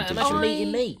I've only met them. Imagine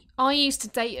meeting me. I used to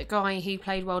date a guy who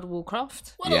played World of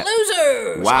Warcraft. What a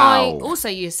loser! Wow. I also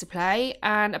used to play,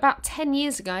 and about 10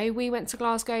 years ago, we went to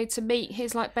Glasgow to meet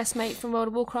his best mate from World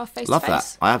of Warcraft face Love to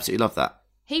face. that. I absolutely love that.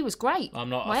 He was great. I'm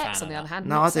not a My fan ex, on of the that. other hand,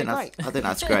 No, not I think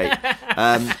that's great.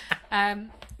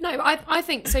 No, I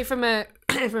think so. From a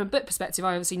from a book perspective,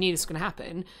 I obviously knew this was going to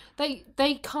happen.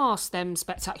 They cast them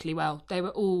spectacularly well. They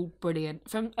were all brilliant.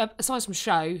 From aside from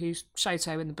Sho, who's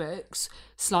Shoto in the books,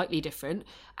 slightly different.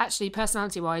 Actually,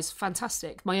 personality wise,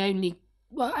 fantastic. My only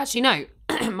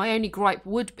gripe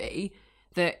would be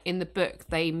that in the book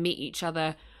they meet each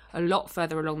other a lot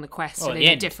further along the quest and in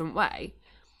a different way.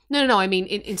 No. I mean,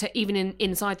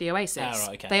 inside the Oasis, Oh, right,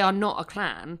 okay. they are not a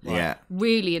clan. Yeah.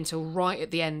 Really, until right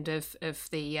at the end of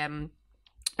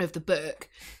the book,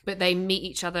 but they meet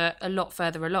each other a lot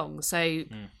further along. So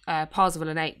Parzival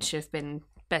and H have been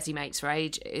Betty mates for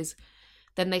ages.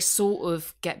 Then they sort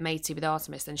of get matey with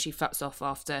Artemis, and she fucks off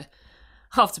after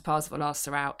Parzival asks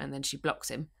her out, and then she blocks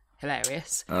him.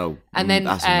 Hilarious. Oh, and then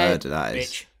that's a murder. That is.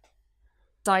 Bitch.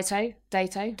 Daito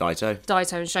Daito.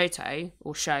 and Shoto,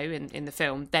 or Sho in the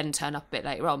film, then turn up a bit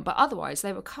later on. But otherwise,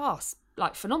 they were cast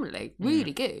phenomenally,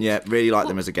 really good. Yeah, really like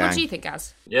them as a gang. What do you think,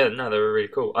 Gaz? Yeah, no, they were really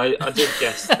cool. I did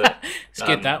guess that. It's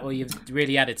good that. Well, you've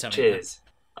really added something. Cheers.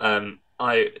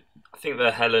 I think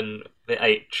the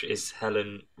H is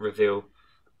Helen reveal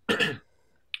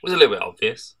was a little bit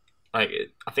obvious. I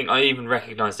think I even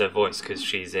recognised her voice because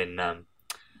she's in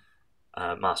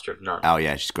Master of None. Oh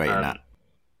yeah, she's great in that.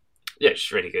 Yeah,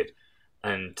 she's really good.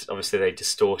 And obviously they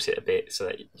distort it a bit so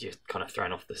that you're kind of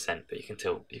thrown off the scent, but you can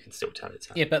still tell it's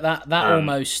her. Yeah, but that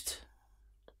almost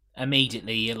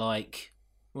immediately you're like,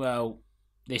 well,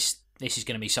 this is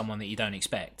going to be someone that you don't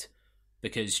expect,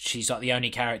 because she's like the only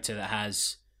character that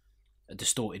has a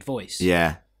distorted voice.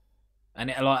 Yeah. And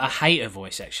I hate her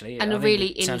voice actually, and I a think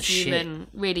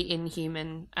it really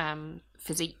inhuman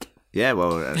physique. Yeah,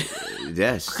 well,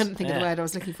 yes. I couldn't think of the word I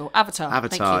was looking for. Avatar.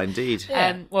 Avatar, indeed.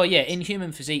 Yeah.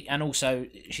 Inhuman physique, and also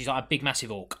she's like a big, massive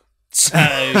orc. So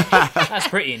that's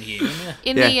pretty inhuman.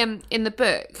 Yeah. In the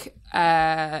book,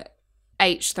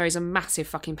 H throws a massive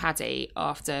fucking paddy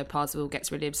after Parzival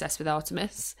gets really obsessed with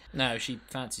Artemis. No, she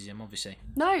fancies him, obviously.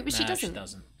 No, but she No, doesn't. she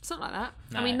doesn't. It's not like that.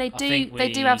 No, I mean, they think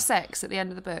do have sex at the end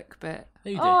of the book, but Who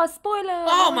do? spoiler!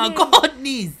 Oh my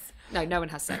goodness! No one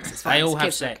has sex. It's fine. They all It's have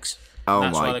kids' book. sex. Oh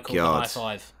That's why my they're called god! the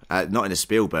High Five. Not in a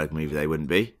Spielberg movie, they wouldn't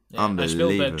be. Yeah,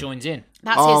 Unbelievable. Spielberg joins in.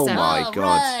 That's Oh his, my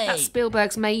god! That's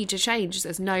Spielberg's major change.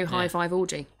 There's no high five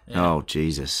orgy. Yeah. Oh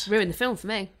Jesus! Ruined the film for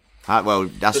me. Well,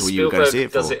 that's Does what you were going to see it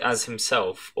Spielberg for. does it as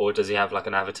himself, or does he have like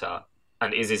an avatar?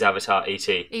 And is his avatar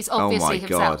E.T.? He's obviously my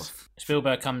God. himself.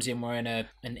 Spielberg comes in wearing an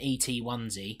E.T.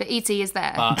 onesie, But E.T. is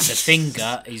there. but the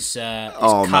finger is cut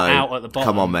Oh, no. out at the bottom.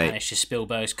 Come on, mate. And it's just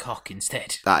Spielberg's cock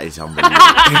instead. That is unbelievable.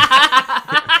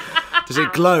 Does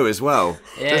it glow as well?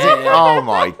 Yeah, Does it? Oh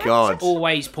my god!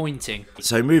 Always pointing.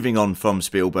 So moving on from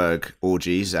Spielberg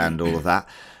orgies and all of that,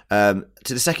 to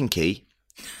the second key.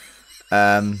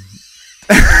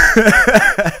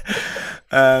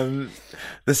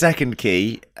 The second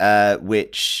key,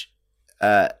 which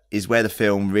is where the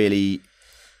film really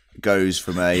goes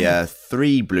from a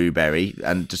 3 blueberry,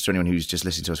 and just for anyone who's just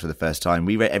listening to us for the first time,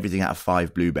 we rate everything out of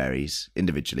 5 blueberries.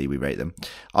 Individually, we rate them.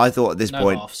 I thought at this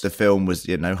point halves. the film was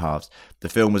no halves. The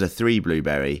film was a 3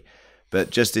 blueberry,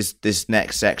 but just this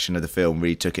next section of the film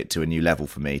really took it to a new level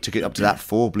for me. Took it up to that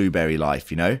 4 blueberry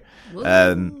life,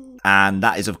 and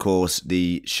that is of course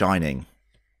The Shining.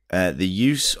 The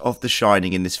use of The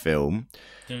Shining in this film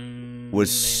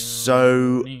was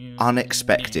so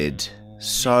unexpected.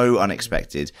 So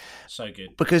unexpected. So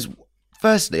good. Because,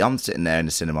 firstly, I'm sitting there in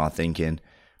the cinema thinking,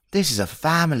 this is a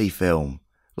family film.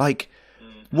 Like,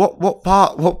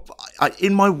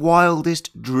 in my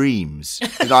wildest dreams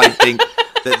did I think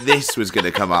that this was going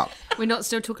to come up? We're not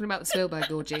still talking about the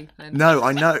Spielberg orgy. Then. No,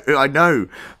 I know,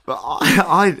 but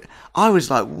I was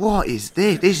like, what is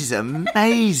this? This is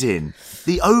amazing.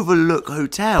 The Overlook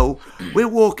Hotel. We're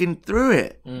walking through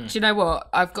it. Do you know what?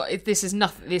 This is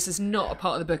nothing. This is not a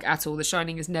part of the book at all. The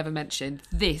Shining is never mentioned.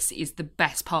 This is the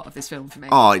best part of this film for me.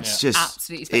 Oh, it's just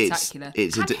absolutely spectacular.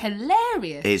 It's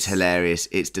hilarious. It's hilarious.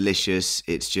 It's delicious.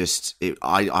 It's just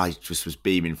I just was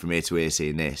beaming from ear to ear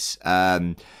seeing this.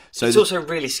 So it's also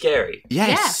really scary. Yes.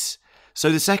 Yeah. So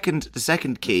the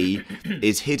second key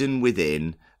is hidden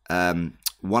within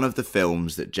one of the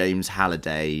films that James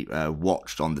Halliday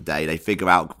watched on the day. They figure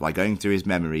out by going through his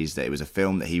memories that it was a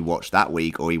film that he watched that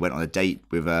week, or he went on a date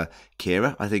with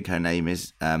Kira, I think her name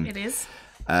is. It is.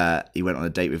 He went on a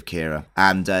date with Kira,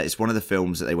 and it's one of the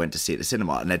films that they went to see at the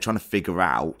cinema, and they're trying to figure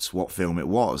out what film it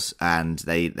was, and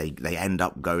they end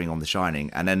up going on The Shining.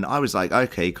 And then I was like,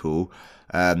 okay, cool.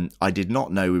 I did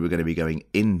not know we were going to be going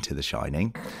into The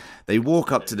Shining. They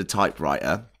walk up to the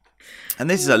typewriter, and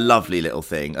this is a lovely little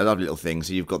thing.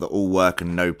 So you've got the all work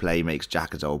and no play makes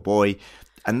Jack a dull boy,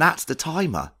 and that's the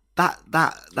timer.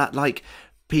 That like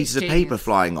pieces of paper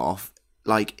flying off,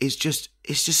 like it's just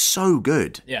so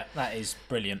good. Yeah, that is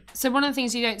brilliant. So one of the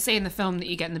things you don't see in the film that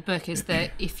you get in the book is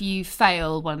that if you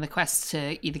fail one of the quests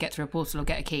to either get through a portal or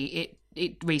get a key,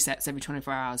 it resets every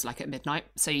 24 hours, like at midnight,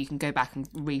 so you can go back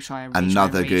and retry and retry.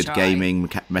 Another good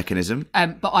gaming mechanism.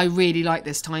 But I really like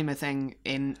this timer thing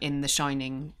in the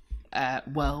Shining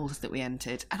world that we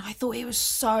entered, and I thought it was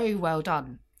so well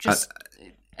done.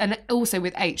 And also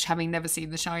with H having never seen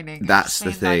The Shining. That's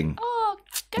the thing. Like, oh,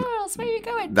 girls, where are you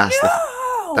going?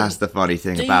 That's the funny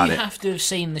thing about it. Do you have to have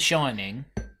seen The Shining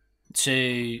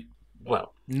to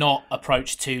not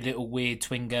approach two little weird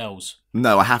twin girls?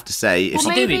 No, I have to say,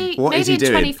 maybe in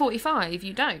 2045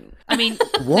 you don't. I mean,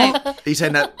 what? No. He's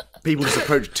saying that people just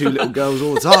approach two little girls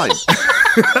all the time.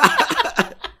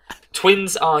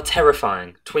 Twins are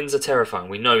terrifying.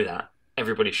 We know that.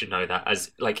 Everybody should know that,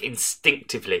 as like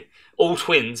instinctively. All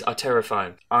twins are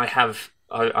terrifying. I have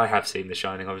seen The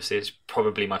Shining. Obviously, it's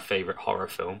probably my favourite horror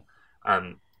film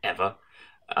ever.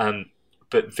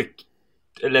 But the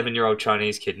 11-year-old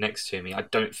Chinese kid next to me, I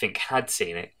don't think had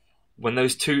seen it. When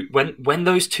those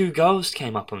two girls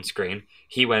came up on screen,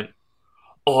 he went,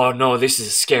 "Oh no, this is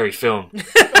a scary film."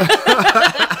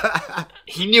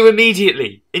 He knew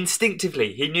immediately,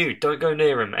 instinctively. He knew. Don't go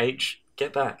near him, H.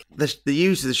 Get back. The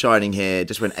use of The Shining here,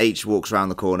 just when H walks around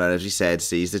the corner, as you said,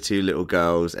 sees the two little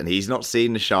girls, and he's not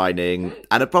seen The Shining,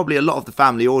 and probably a lot of the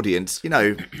family audience,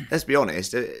 let's be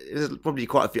honest, there's probably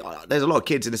quite a few. There's a lot of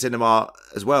kids in the cinema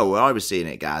as well where I was seeing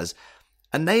it, Gaz,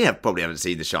 and they probably haven't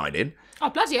seen The Shining. I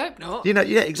bloody hope not.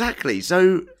 Yeah, exactly.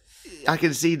 So I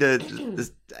can see the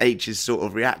H's sort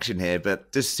of reaction here,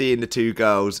 but just seeing the two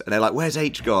girls, and they're like, "Where's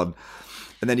H gone?"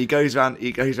 And then he goes round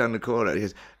the corner.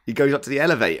 He goes up to the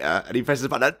elevator and he presses the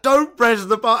button. Don't press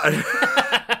the button.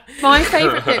 My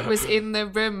favourite bit was in the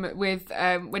room with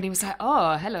when he was like,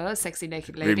 "Oh, hello, sexy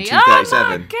naked lady." Room 237. Oh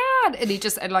my god! And he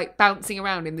just like bouncing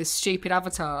around in this stupid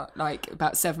avatar, like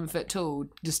about 7 foot tall,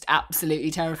 just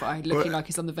absolutely terrified, looking like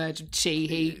he's on the verge of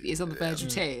he is on the verge of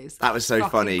tears. That was so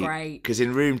funny great. Because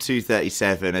in room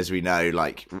 237, as we know,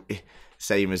 like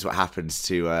same as what happens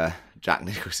to Jack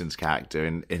Nicholson's character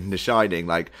in The Shining,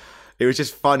 like it was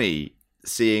just funny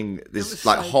seeing this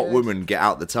like hot woman get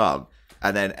out the tub.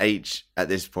 And then H, at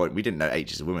this point, we didn't know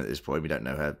H is a woman at this point. We don't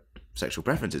know her sexual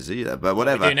preferences either, but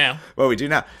whatever. We do now. Well, we do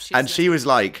now. She was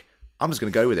like, I'm just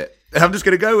going to go with it. I'm just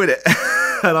going to go with it.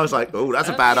 And I was like, oh, that's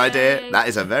a bad idea. That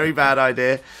is a very bad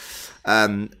idea.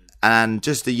 And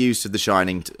just the use of The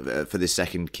Shining for this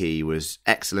second key was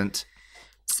excellent.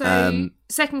 So,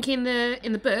 second key in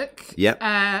the book. Yep.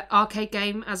 Arcade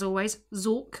game, as always.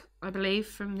 Zork, I believe,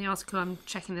 from the article I'm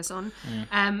checking this on.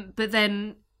 But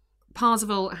then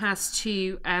Parzival has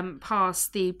to pass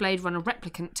the Blade Runner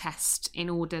replicant test in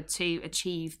order to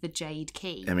achieve the Jade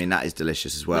Key. I mean, that is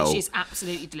delicious as well. Which is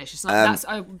absolutely delicious. That's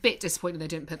a bit disappointed they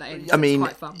didn't put that in. I mean,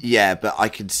 it's quite fun. Yeah, but I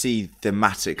could see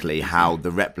thematically how the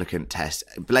replicant test...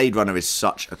 Blade Runner is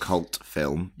such a cult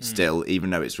film still, even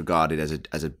though it's regarded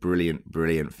as a brilliant,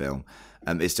 brilliant film.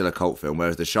 It's still a cult film,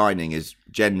 whereas The Shining is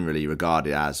generally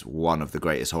regarded as one of the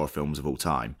greatest horror films of all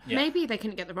time. Yeah. Maybe they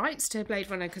couldn't get the rights to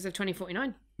Blade Runner because of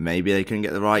 2049. Maybe they couldn't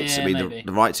get the rights. Yeah, I mean,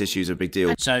 the rights issue is a big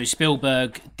deal. So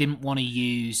Spielberg didn't want to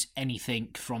use anything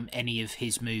from any of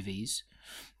his movies.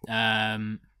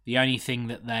 The only thing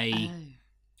that they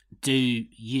do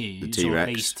use, or at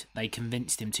least they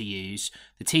convinced him to use,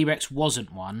 the T-Rex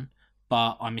wasn't one.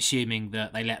 But I'm assuming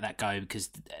that they let that go because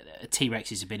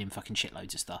T-Rexes have been in fucking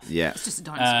shitloads of stuff. Yeah. It's just a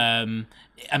dinosaur.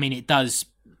 I mean, it does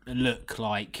look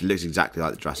like... It looks exactly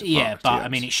like the Jurassic Park. Yeah, but T-Rex. I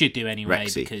mean, it should do anyway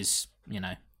Rexy. because,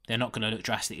 They're not going to look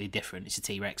drastically different. It's a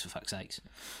T-Rex, for fuck's sakes.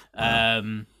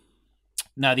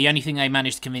 No, the only thing they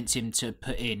managed to convince him to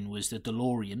put in was the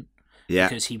DeLorean. Yeah.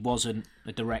 Because he wasn't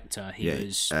a director, he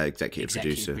was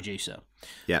executive producer.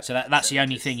 Yeah. So that's the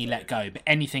only thing he let go. But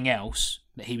anything else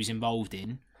that he was involved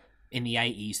in the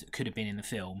 80s that could have been in the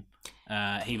film,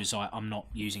 he was like, I'm not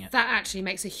using it. That actually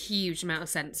makes a huge amount of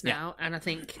sense now, and I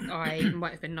think I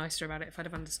might have been nicer about it if I'd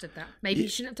have understood that. Maybe he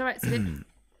shouldn't have directed it.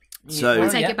 So I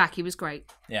take it back, he was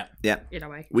great. Yeah. In a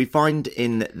way. We find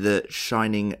in the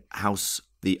Shining house,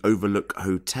 the Overlook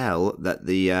Hotel, that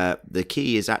the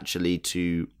key is actually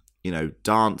to,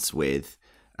 dance with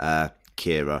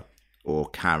Kira or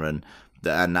Karen,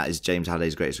 and that is James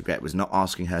Halliday's greatest regret, was not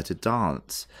asking her to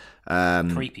dance.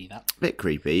 Creepy, that. Bit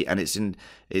creepy, and it's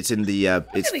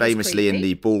famously in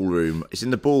the ballroom. It's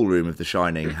in the ballroom of the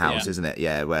Shining house, isn't it?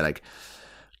 Yeah, where like,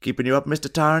 keeping you up,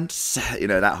 Mr. Torrance.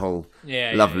 That whole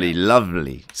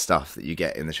lovely stuff that you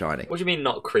get in The Shining. What do you mean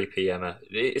not creepy, Emma?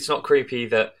 It's not creepy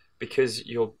that because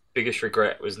your biggest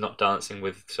regret was not dancing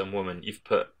with some woman, you've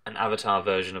put an Avatar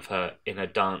version of her in a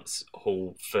dance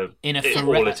hall for all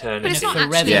eternity. But it's not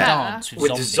actually dance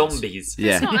with zombies.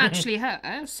 Yeah. It's not actually her,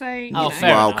 so... fair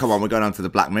well, enough. come on, we're going on to the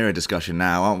Black Mirror discussion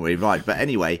now, aren't we? Right, but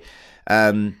anyway...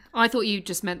 I thought you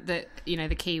just meant that,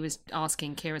 the key was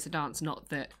asking Kira to dance, not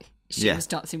that she was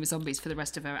dancing with zombies for the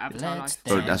rest of her Avatar life.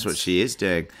 Oh, that's what she is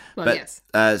doing. Well, but, yes.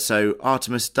 So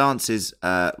Artemis dances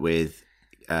with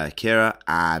Kira,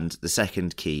 and the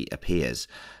second key appears.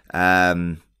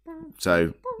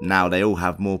 So now they all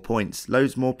have more points,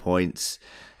 loads more points,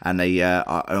 and they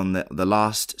are on the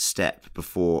last step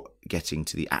before getting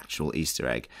to the actual Easter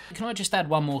egg. Can I just add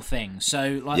one more thing?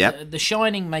 So, the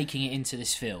Shining making it into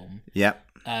this film,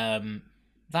 that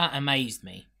amazed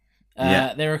me.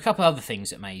 There are a couple other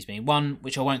things that amazed me. One,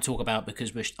 which I won't talk about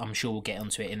because I'm sure we'll get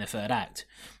onto it in the third act.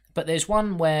 But there's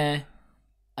one where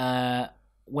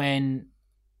when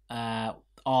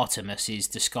Artemis is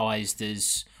disguised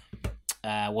as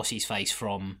what's his face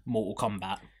from Mortal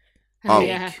Kombat.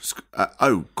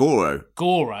 Goro.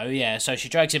 Goro, yeah. So she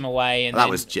drags him away, and that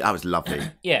was lovely.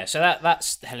 Yeah, so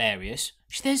that's hilarious.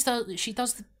 She does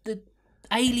the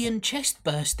alien chest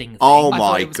bursting thing. Oh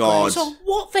my god! So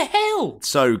what the hell?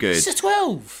 So good. It's a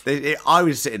 12. I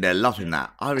was sitting there loving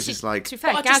that. I was just like, to be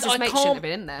fair, Gaz's mate shouldn't have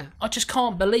been in there. I just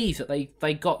can't believe that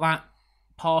they got that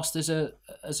passed as a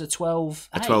 12A.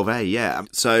 A 12A, yeah.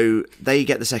 So they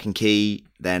get the second key,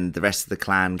 then the rest of the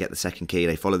clan get the second key.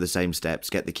 They follow the same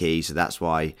steps, get the key. So that's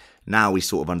why now we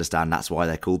sort of understand that's why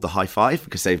they're called the High Five,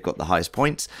 because they've got the highest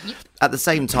points. Yep. At the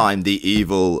same time, the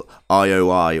evil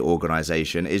IOI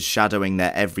organisation is shadowing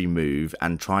their every move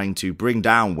and trying to bring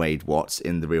down Wade Watts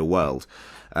in the real world.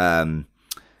 Ben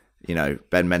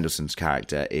Mendelsohn's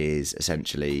character is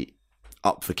essentially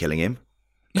up for killing him.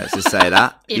 Let's just say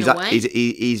that. He's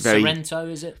very Sorrento,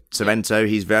 is it? Sorrento,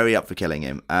 he's very up for killing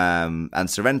him. And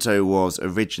Sorrento was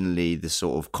originally the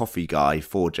sort of coffee guy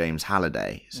for James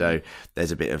Halliday. So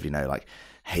there's a bit of,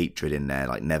 hatred in there,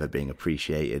 like never being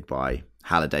appreciated by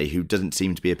Halliday, who doesn't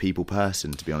seem to be a people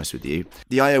person, to be honest with you.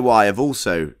 The IOI have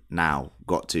also now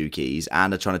got 2 keys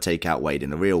and are trying to take out Wade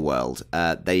in the real world.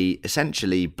 They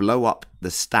essentially blow up the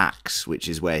stacks, which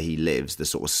is where he lives, the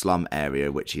sort of slum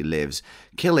area which he lives,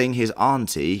 killing his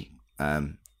auntie,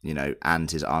 and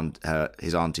his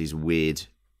auntie's weird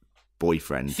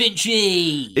boyfriend.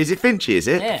 Finchy! Is it Finchy, is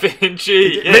it? Yeah.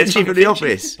 Finchy! Finchy from The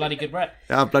Office. Bloody good rep.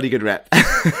 Oh, bloody good rep.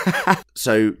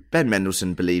 So Ben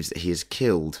Mendelsohn believes that he has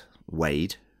killed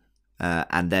Wade,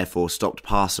 and therefore stopped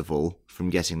Parsifal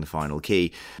from getting the final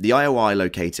key. The IOI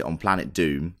locate it on Planet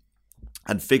Doom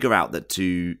and figure out that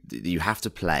you have to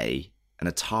play an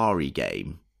Atari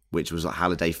game, which was what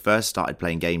Halliday first started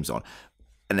playing games on.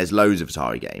 And there's loads of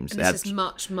Atari games. And this is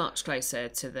much, much closer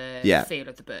to the feel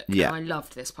of the book. Yeah. And I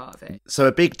loved this part of it. So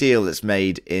a big deal that's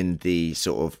made in the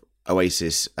sort of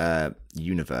Oasis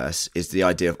universe is the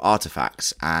idea of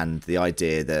artifacts, and the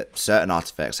idea that certain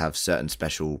artifacts have certain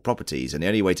special properties, and the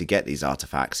only way to get these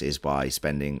artifacts is by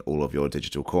spending all of your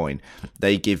digital coin.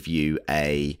 They give you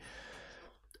a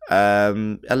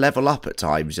level up at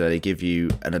times. They give you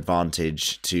an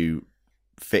advantage to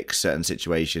fix certain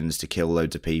situations, to kill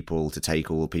loads of people, to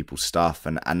take all the people's stuff,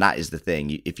 and that is the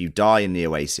thing. If you die in the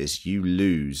Oasis, you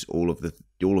lose all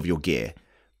of your gear,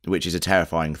 which is a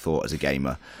terrifying thought as a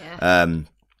gamer. Yeah.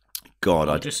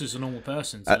 Just as a normal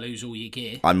person to lose all your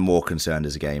gear. I'm more concerned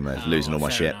as a gamer losing all my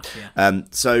shit. Enough, yeah.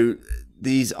 So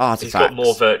these artifacts. He's got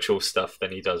more virtual stuff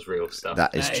than he does real stuff.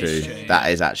 That is true.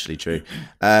 That is actually true.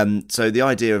 So the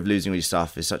idea of losing all your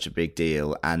stuff is such a big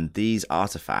deal, and these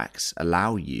artifacts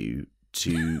allow you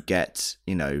to get,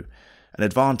 an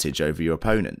advantage over your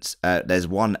opponents. There's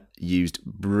one used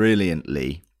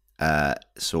brilliantly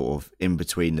sort of in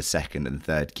between the second and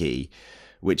third key,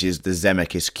 which is the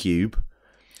Zemeckis cube.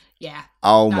 Yeah.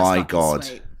 Oh that's my fucking god.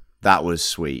 sweet. That was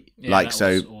sweet. Yeah, like, that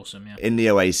so was awesome, yeah. in the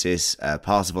Oasis,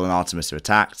 Parsifal and Artemis are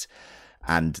attacked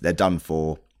and they're done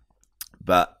for.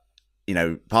 But, you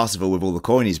know, Parsifal, with all the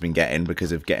coin he's been getting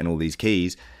because of getting all these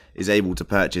keys, is able to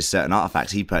purchase certain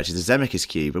artifacts. He purchased the Zemeckis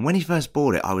cube. And when he first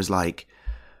bought it, I was like,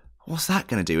 what's that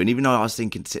going to do? And even though I was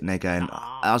sitting there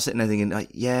thinking, like,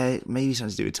 yeah, maybe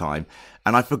something to do with time.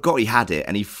 And I forgot he had it,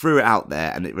 and he threw it out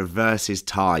there, and it reverses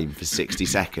time for 60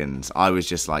 seconds. I was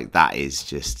just like, that is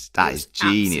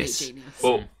genius.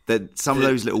 Well, Some of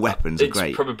those little weapons are great.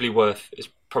 It's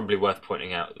probably worth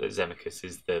pointing out that Zemeckis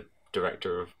is the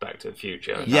director of Back to the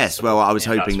Future. Yes, well, I was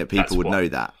hoping that that's people would what- know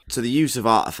that. So the use of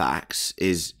artifacts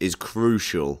is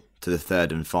crucial to the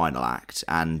third and final act,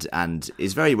 and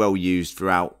is very well used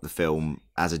throughout the film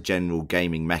as a general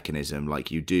gaming mechanism.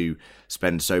 Like, you do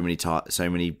spend so many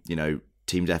you know,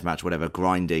 team deathmatch, whatever,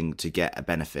 grinding to get a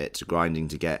benefit, grinding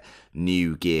to get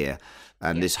new gear.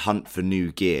 And this hunt for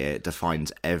new gear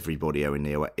defines everybody in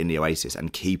the Oasis,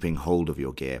 and keeping hold of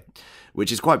your gear,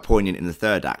 which is quite poignant in the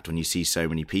third act when you see so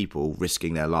many people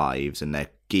risking their lives and their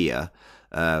gear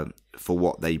for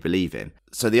what they believe in.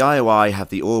 So the IOI have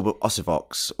the Orb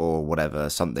Ossivox, or whatever,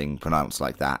 something pronounced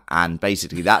like that, and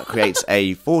basically that creates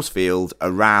a force field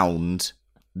around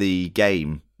the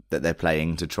game that they're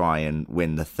playing to try and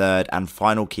win the third and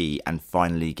final key and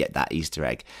finally get that Easter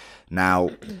egg. Now,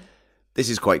 this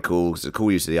is quite cool. It's a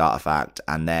cool use of the artifact,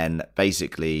 and then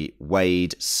basically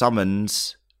Wade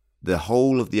summons the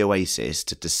whole of the Oasis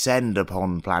to descend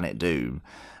upon Planet Doom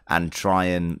and try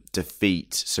and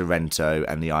defeat Sorrento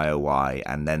and the IOI,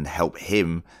 and then help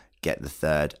him get the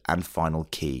third and final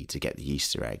key to get the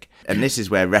Easter egg. And this is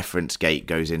where Reference Gate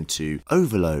goes into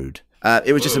overload.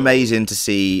 It was just amazing to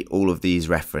see all of these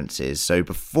references. So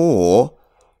before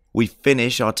we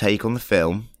finish our take on the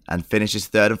film and finish this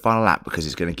third and final act, because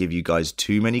it's going to give you guys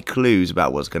too many clues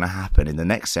about what's going to happen in the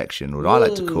next section, what I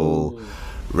like to call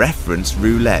Reference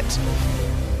Roulette.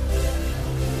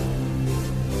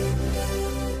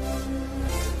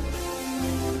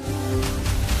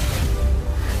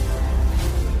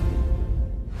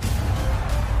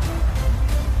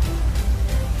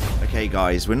 Okay,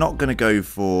 guys, we're not going to go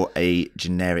for a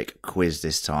generic quiz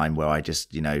this time where I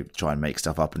just, try and make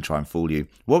stuff up and try and fool you.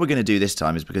 What we're going to do this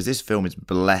time is, because this film is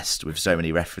blessed with so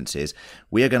many references,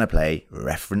 we are going to play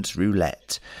Reference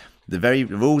Roulette. The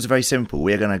rules are very simple.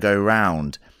 We are going to go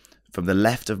round from the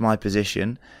left of my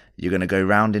position. You're going to go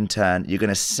round in turn. You're going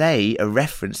to say a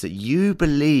reference that you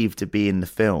believe to be in the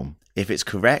film. If it's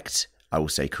correct, I will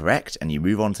say correct, and you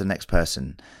move on to the next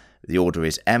person. The order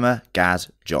is Emma,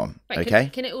 Gaz, John. Wait, okay?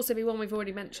 Can it also be one we've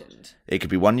already mentioned? It could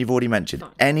be one you've already mentioned.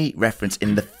 Fine. Any reference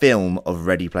in the film of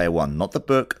Ready Player One. Not the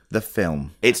book, the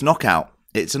film. It's knockout.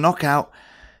 It's a knockout.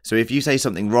 So if you say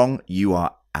something wrong, you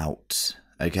are out.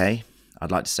 Okay?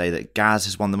 I'd like to say that Gaz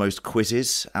has won the most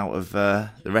quizzes out of the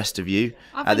rest of you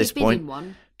at this been point. in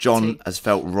one. John Two. has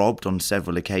felt robbed on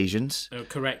several occasions.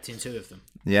 Correct in two of them.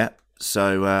 Yeah.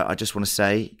 So I just want to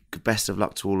say best of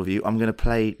luck to all of you. I'm going to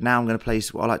play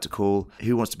what I like to call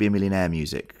Who Wants to Be a Millionaire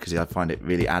music, because I find it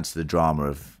really adds to the drama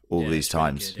of all these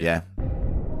times. good, yeah.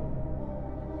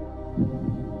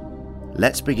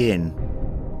 Let's begin.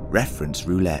 Reference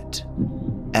Roulette.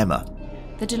 Emma.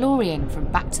 The DeLorean from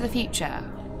Back to the Future.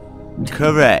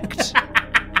 Correct.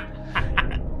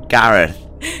 Gareth.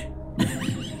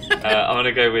 I'm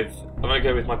gonna go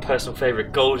with my personal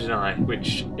favourite, GoldenEye,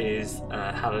 which is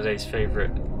Halliday's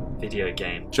favourite video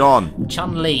game. John.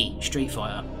 Chun-Li, Street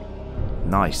Fighter.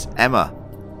 Nice. Emma.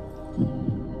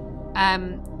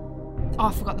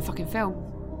 I forgot the fucking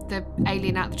film. The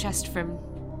alien out the chest from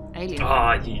Alien.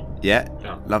 Yeah.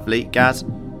 Lovely. Gaz.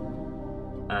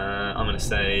 I'm gonna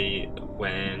say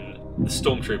when the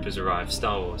Stormtroopers arrive,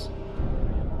 Star Wars.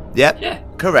 Yep. Yeah.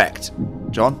 Correct.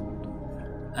 John.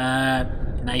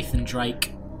 Nathan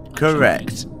Drake.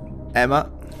 Correct. Emma.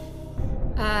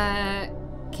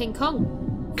 King Kong.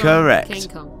 From Correct. King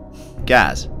Kong.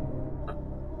 Gaz.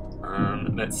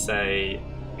 Let's say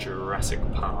Jurassic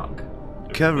Park.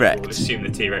 Correct. We'll assume the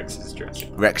T-Rex is Jurassic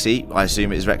Park. Rexy. I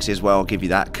assume it is Rexy as well. I'll give you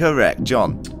that. Correct.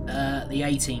 John. The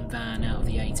A-Team van out of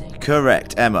the A-Team.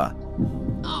 Correct. Emma.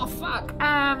 Oh fuck.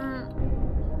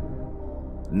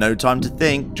 No time to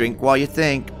think. Drink while you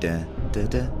think. Da, da,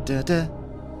 da, da, da.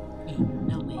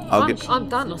 I'm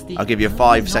done. I'll give you a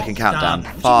 5-second countdown.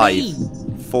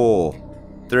 5, 4,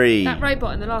 3, That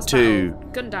robot in the last 2,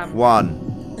 battle. Gundam.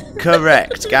 1.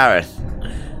 Correct. Gareth.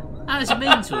 How does it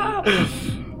mean to him?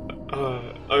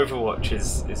 Overwatch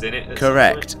is in it. at some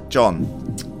Correct. John.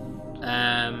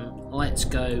 Let's Let's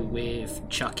go with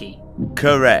Chucky.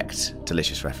 Correct.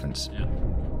 Delicious reference. Yeah.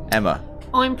 Emma.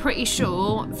 I'm pretty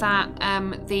sure that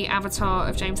the avatar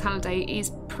of James Halliday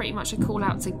is pretty much a call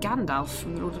out to Gandalf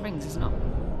from The Lord of the Rings, is it not?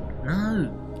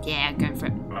 No. Yeah, going for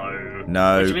it.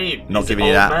 No. What do you mean? Not He's giving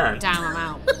an you old that. man. Damn, I'm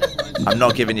out. I'm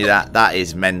not giving you that. That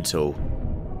is mental.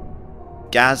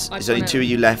 Gaz, I there's only wanna- 2 of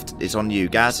you left. It's on you,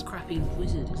 Gaz. Crappy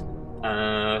wizard.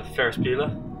 Ferris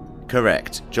Bueller.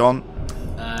 Correct. John.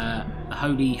 The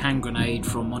holy hand grenade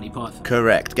from Monty Python.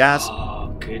 Correct. Gaz.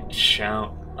 Oh, good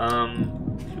shout.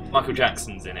 Michael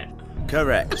Jackson's in it.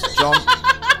 Correct. John.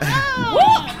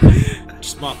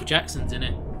 Just Michael Jackson's in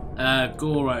it.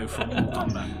 Goro from Mortal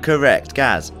Kombat. Correct.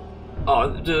 Gaz. Oh,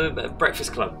 the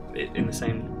Breakfast Club in the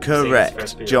same. scene as Correct.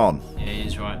 Ferris Bueller. John. Yeah, he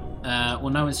is right. Well,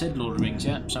 no one said Lord of the Rings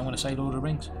yet, so I'm going to say Lord of the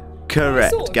Rings.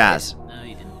 Correct. sort of Gaz. No,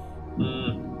 you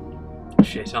didn't.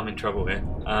 Shit, I'm in trouble here.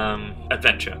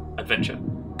 Adventure.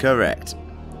 Correct.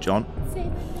 John.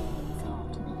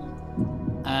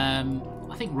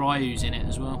 I think Ryu's in it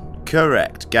as well.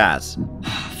 Correct. Gaz.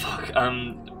 Fuck.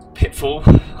 Pitfall.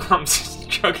 I'm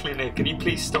struggling here. Can you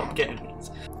please stop getting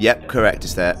these? Yep. Correct.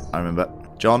 It's there. I remember.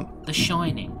 John. The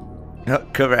Shining.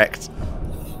 Correct.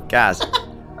 Gaz.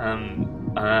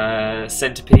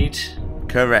 Centipede.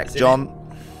 Correct. Is it? John.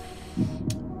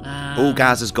 All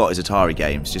Gaz has got is Atari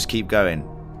games. Just keep going.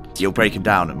 You'll break him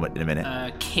down in a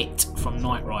minute. Kit from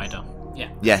Knight Rider. Yeah.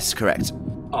 Yes. Correct.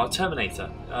 Oh, Terminator.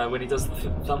 When he does the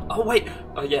thumb. Oh wait.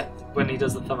 Oh yeah. When he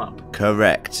does the thumb up.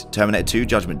 Correct. Terminator 2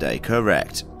 Judgment Day.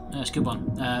 Correct. That's a good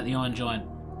one. The Iron Giant.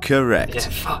 Correct. Yeah.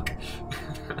 Fuck.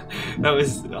 That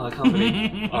was. Oh, I can't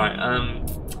believe. All right.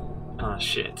 Oh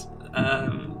shit.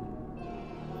 I'm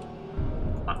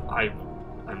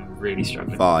really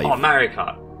struggling. 5. Oh, Mario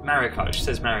Kart. Mario Kart. She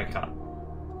says Mario Kart.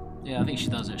 Yeah, I think she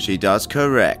does it. She does.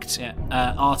 Correct. Yeah.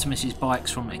 Artemis's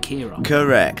bikes from Akira.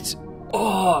 Correct.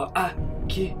 Oh,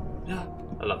 Akira.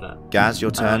 I love that. Gaz, your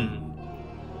turn.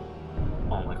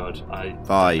 Oh my god.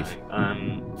 5.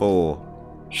 4.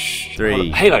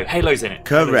 3. Halo's in it.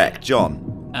 Correct.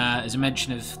 John. There's a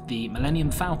mention of the Millennium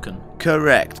Falcon.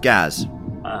 Correct. Gaz.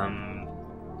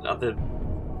 Are the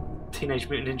Teenage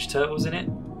Mutant Ninja Turtles in it?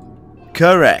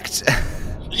 Correct.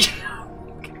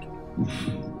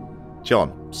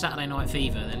 John. Saturday Night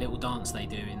Fever, the little dance they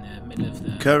do in the middle of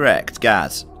the... Correct.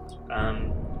 Gaz.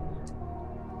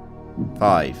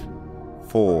 5.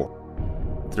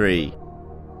 4. 3.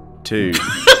 2. 1.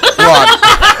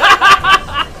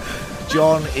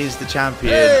 John is the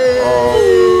champion of...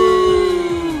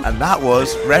 And that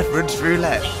was Reference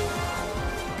Roulette.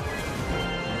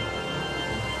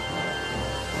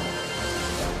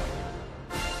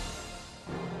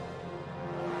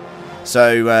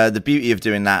 So the beauty of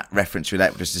doing that reference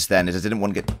roulette just then is I didn't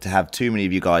want to have too many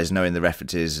of you guys knowing the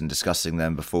references and discussing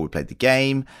them before we played the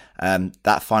game.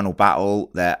 That final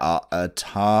battle, there are a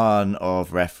ton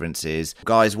of references.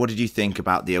 Guys, what did you think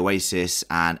about the Oasis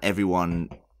and everyone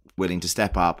willing to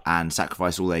step up and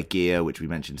sacrifice all their gear, which we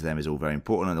mentioned to them is all very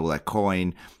important, and all their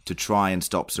coin to try and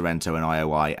stop Sorrento and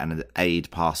IOI and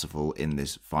aid Parsifal in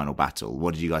this final battle?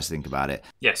 What did you guys think about it?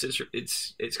 Yes,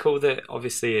 it's cool that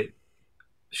obviously it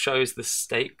shows the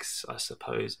stakes, I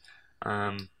suppose,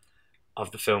 of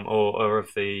the film or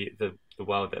of the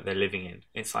world that they're living in.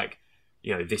 It's like,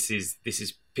 you know, this is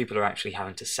people are actually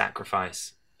having to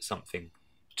sacrifice something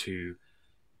to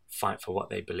fight for what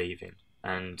they believe in.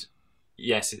 And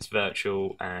yes, it's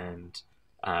virtual, and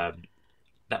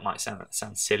that might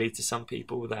sound silly to some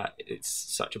people that it's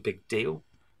such a big deal,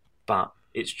 but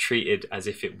it's treated as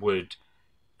if it would,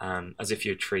 as if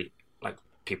you treat like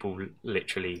people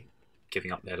literally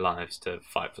giving up their lives to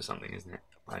fight for something, isn't it?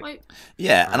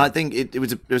 Yeah, and I think there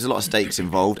was a lot of stakes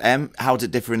involved. How did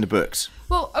it differ in the books?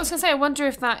 Well, I was going to say, I wonder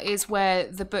if that is where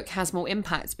the book has more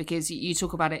impact, because you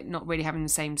talk about it not really having the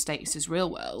same stakes as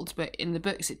real world, but in the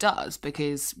books it does,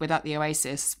 because without the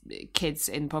Oasis, kids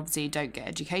in poverty don't get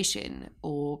education,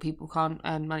 or people can't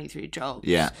earn money through jobs.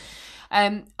 Yeah.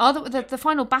 The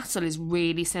final battle is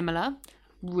really similar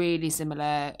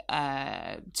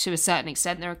to a certain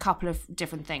extent. There are a couple of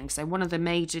different things. So one of the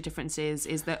major differences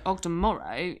is that Ogden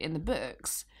Morrow in the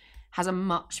books has a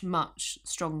much, much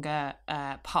stronger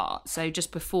part. So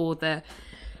just before the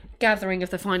gathering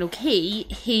of the final key,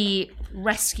 he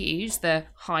rescues the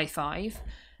High Five.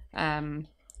 I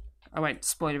won't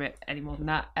spoil it any more than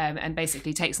that, and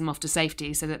basically takes them off to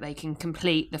safety so that they can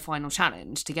complete the final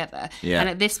challenge together. Yeah. And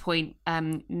at this point,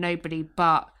 nobody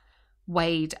but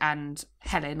Wade and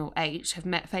Helen, or H, have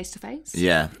met face to face.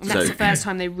 Yeah. And that's the first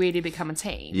time they really become a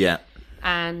team. Yeah.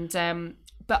 And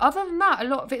but other than that, a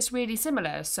lot of it's really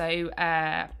similar. So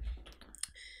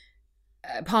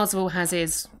Parzival has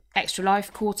his extra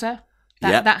life quarter.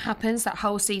 That happens. That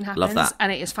whole scene happens. Love that.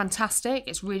 And it is fantastic.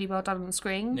 It's really well done on the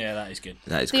screen. Yeah, that is good.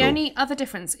 That is The cool. only other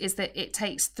difference is that it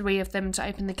takes 3 of them to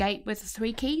open the gate with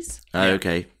 3 keys. Oh,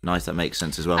 okay, nice. That makes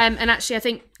sense as well. And actually, I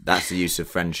think That's the use of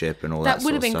friendship and all that. that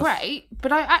would have been sort of stuff. great.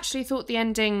 But I actually thought the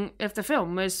ending of the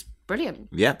film was brilliant.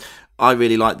 Yeah, I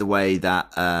really like the way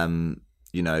that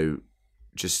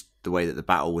just the way that the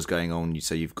battle was going on.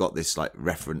 So you've got this like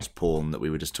reference porn that we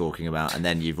were just talking about, and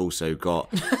then you've also got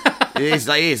it is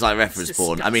like reference It's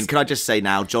porn. I mean, can I just say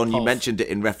now, John, you mentioned it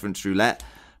in reference roulette,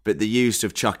 but the use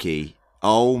of Chucky.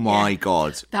 Oh my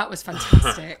god, That was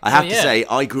fantastic. I have to say,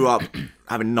 I grew up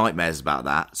having nightmares about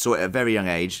that. Saw it at a very young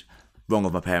age. Wrong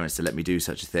of my parents to let me do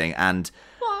such a thing, and.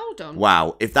 Well, hold on.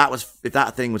 Wow, if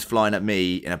that thing was flying at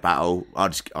me in a battle, I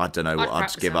don't know what, I'd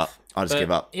just give up. I'd just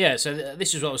give up. Yeah, so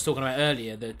this is what I was talking about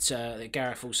earlier that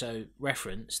Gareth also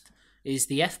referenced is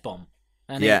the F-bomb.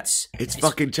 And Yeah, it's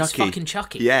fucking Chucky. It's fucking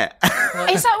Chucky. Yeah,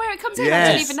 Is that where it comes in? I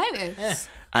Yes. didn't even notice. Yeah.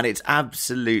 and it's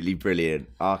absolutely brilliant.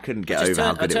 I couldn't get over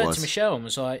how I good it turned was. to Michelle and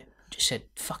was like, just said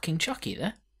fucking Chucky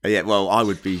there. Yeah, well, I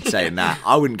would be saying that.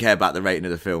 I wouldn't care about the rating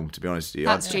of the film, to be honest with you.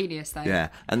 That's genius, though. Yeah,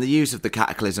 and the use of the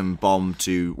Cataclysm bomb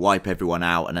to wipe everyone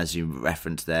out, and as you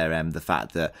referenced there, the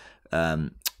fact that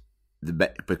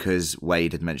because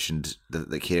Wade had mentioned that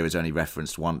Kira's only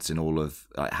referenced once in all of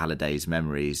like Halliday's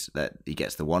memories, that he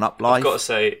gets the one-up life. I've got to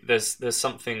say, there's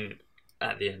something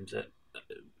at the end that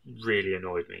really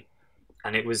annoyed me,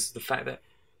 and it was the fact that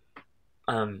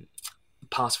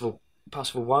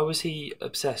Parsifal, why was he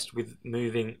obsessed with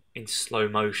moving in slow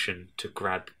motion to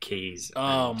grab keys?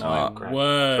 Oh and my grab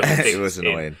word. things It was in?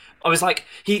 annoying. I was like,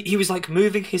 he was like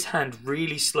moving his hand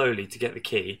really slowly to get the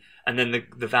key, and then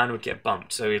the van would get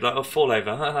bumped, so he'd like fall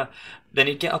over. Then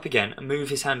he'd get up again and move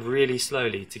his hand really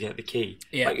slowly to get the key.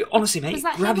 Yeah. Like, honestly, mate, Was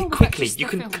that grab him or it was that quickly. just You the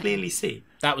can film? clearly see.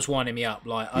 That was winding me up.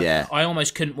 Like, Yeah. I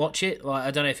almost couldn't watch it. Like,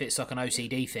 I don't know if it's like an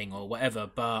OCD thing or whatever,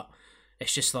 but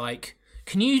it's just like,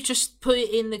 can you just put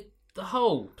it in the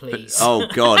hole, please? Oh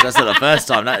god, that's not the first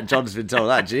time that John's been told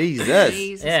that. Jesus.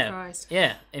 Jesus yeah, Christ.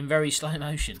 yeah, in very slow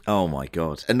motion. Oh my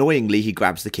god. Annoyingly, he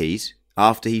grabs the keys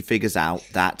after he figures out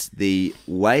that the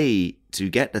way to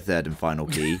get the third and final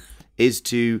key is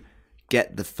to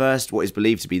get what is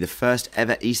believed to be the first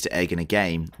ever Easter egg in a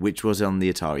game, which was on the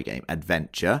Atari game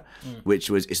Adventure, which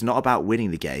was, it's not about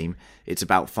winning the game, it's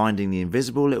about finding the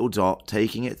invisible little dot,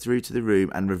 taking it through to the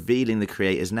room and revealing the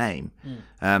creator's name,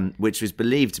 which was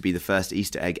believed to be the first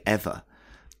Easter egg ever.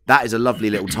 That is a lovely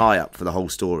little tie-up for the whole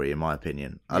story, in my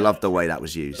opinion. I love the way that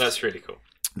was used. That's really cool.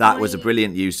 That was a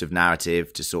brilliant use of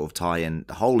narrative to sort of tie in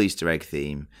the whole Easter egg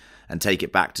theme and take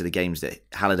it back to the games that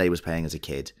Halliday was playing as a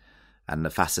kid and the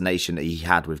fascination that he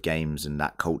had with games and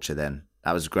that culture then.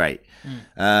 That was great.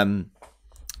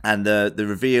 And the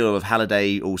reveal of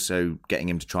Halliday also getting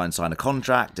him to try and sign a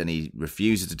contract, and he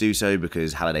refuses to do so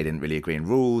because Halliday didn't really agree in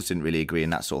rules, didn't really agree in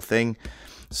that sort of thing.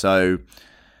 So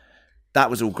that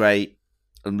was all great.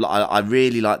 I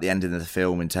really like the ending of the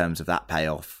film in terms of that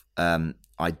payoff.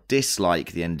 I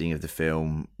dislike the ending of the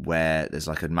film where there's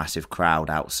like a massive crowd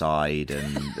outside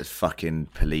and the fucking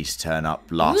police turn up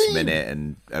last minute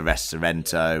and arrest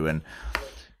Sorrento, and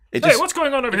it just, Hey, what's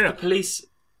going on over The here? police.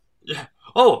 Yeah.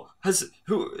 Oh,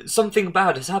 something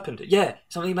bad has happened? Yeah,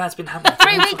 something bad's been happening.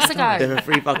 3 weeks ago. there for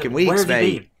 3 fucking weeks, Where have you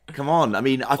mate. been? Come on. I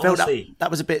mean, I felt Honestly. that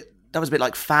was a bit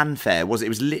like fanfare, was it? It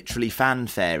was literally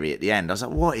fanfare-y at the end. I was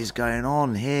like, what is going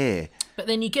on here? But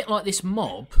then you get like this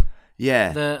mob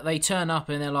Yeah. that they turn up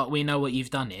and they're like, we know what you've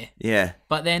done here. Yeah.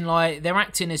 But then like they're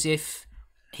acting as if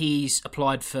he's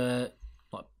applied for,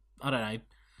 like, I don't know,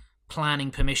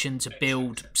 planning permission to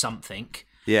build something.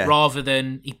 Yeah. Rather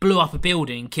than he blew up a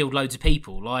building and killed loads of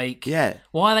people. Like, Yeah.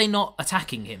 why are they not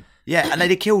attacking him? Yeah, and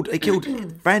they killed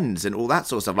friends and all that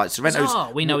sort of stuff. Like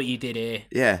Sorrento's. We know what you did here.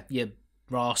 Yeah. You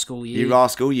rascal. You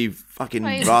rascal, you fucking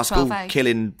Wait, rascal, 12A.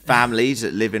 killing families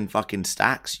that live in fucking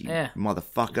stacks, you Yeah.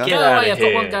 motherfucker. Get Oh, out yeah, of I've got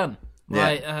here. one gun. Yeah.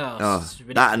 Right, Oh, it's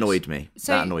ridiculous. that annoyed me.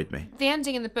 So- That annoyed me. The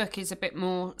ending in the book is a bit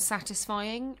more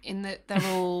satisfying in that they're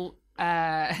all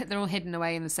hidden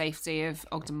away in the safety of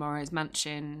Ogden Morrow's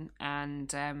mansion,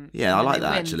 and Yeah, I when like they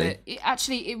that, win,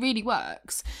 actually. but it really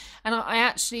works. And I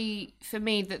actually, for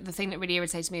me, the thing that really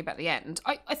irritated me about the end,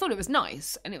 I thought it was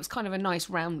nice, and it was kind of a nice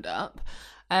roundup.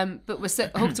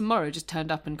 But Ogden Morrow just turned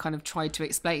up and kind of tried to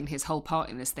explain his whole part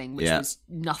in this thing, which Yeah. was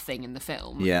nothing in the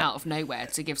film, Yeah. out of nowhere,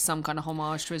 to give some kind of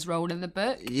homage to his role in the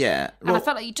book. Yeah. And I Well,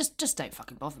 felt like you just don't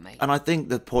fucking bother me. and I think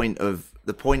the point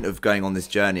of going on this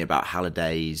journey about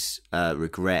Halliday's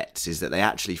regrets is that they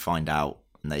actually find out,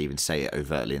 and they even say it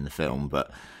overtly in the film,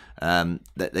 but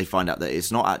that they find out that it's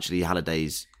not actually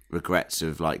Halliday's regrets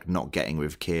of like not getting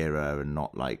with Kira and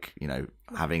not like, you know,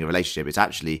 having a relationship. It's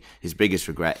actually his biggest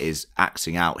regret is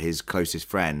axing out his closest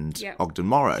friend, Ogden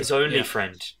Morrow. His only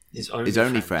friend. His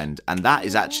only friend. And that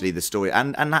is actually the story.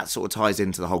 And that sort of ties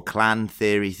into the whole clan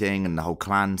theory thing and the whole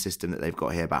clan system that they've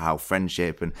got here about how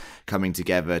friendship and coming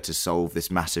together to solve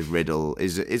this massive riddle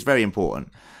is very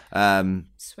important.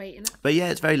 Sweet enough. But yeah,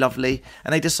 it's very lovely.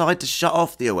 And they decide to shut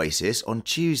off the Oasis on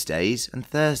Tuesdays and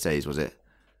Thursdays, was it?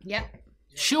 Yep.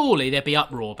 Surely there'd be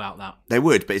uproar about that. They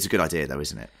would, but it's a good idea though,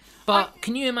 isn't it? But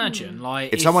can you imagine,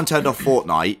 like, If someone turned off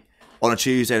Fortnite on a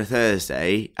Tuesday and a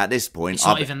Thursday, at this point, it's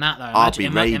not even that though. I'd be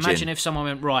raging. Imagine if someone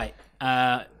went, right,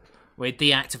 we're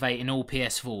deactivating all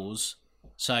PS4s,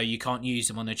 so you can't use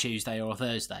them on a Tuesday or a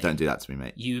Thursday. Don't do that to me,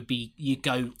 mate. You'd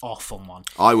go off on one.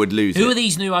 I would lose Who it. are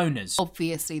these new owners?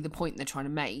 Obviously, the point they're trying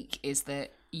to make is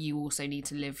that you also need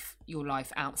to live your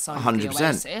life outside of 100%. the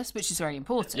Oasis, which is very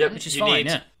important. Yeah, Which is you fine, need,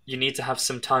 yeah. You need to have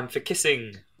some time for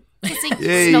kissing. Kissing,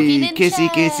 Yay, snogging in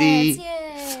kissy, chairs, kissy.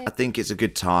 yeah. I think it's a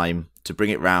good time to bring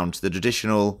it round to the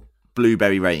traditional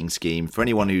Blueberry rating scheme. For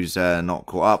anyone who's not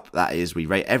caught up, that is, we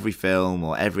rate every film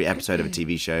or every episode of a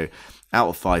TV show out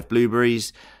of 5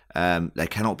 blueberries. There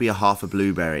cannot be a half a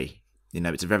blueberry. You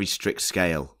know, it's a very strict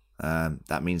scale.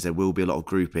 That means there will be a lot of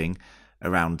grouping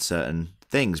around certain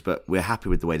things, but we're happy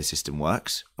with the way the system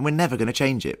works, and we're never going to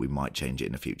change it. We might change it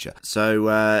in the future.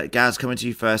 So, Gaz, coming to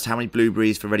you first. How many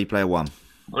blueberries for Ready Player One?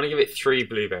 I'm going to give it 3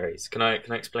 blueberries. Can I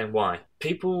explain why?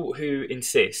 People who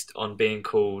insist on being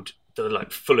called the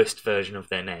like fullest version of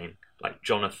their name, like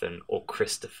Jonathan or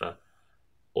Christopher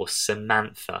or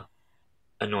Samantha,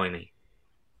 annoy me.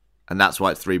 And that's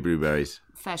why it's 3 blueberries.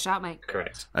 Fair shout, mate.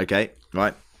 Correct. Okay,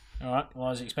 right. All right. Well, I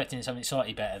was expecting something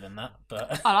slightly better than that,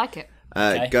 but I like it.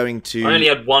 Okay. Going to... I only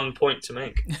had 1 point to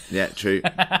make. Yeah, true.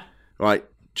 Right,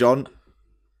 John?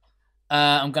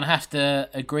 I'm going to have to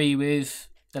agree with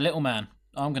the little man.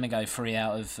 I'm going to go 3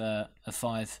 out of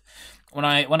 5. When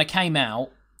I came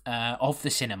out of the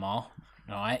cinema,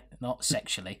 right, not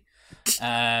sexually,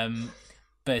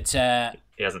 but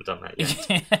He hasn't done that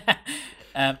yet.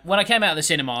 when I came out of the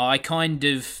cinema, I kind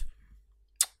of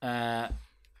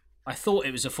I thought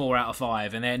it was a 4 out of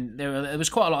 5, and then there was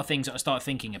quite a lot of things that I started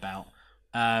thinking about.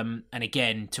 And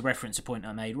again, to reference a point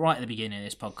I made right at the beginning of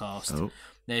this podcast,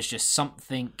 there's just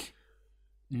something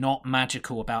not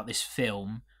magical about this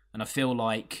film. And I feel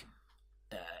like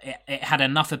it had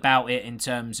enough about it in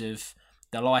terms of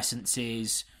the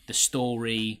licenses, the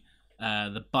story,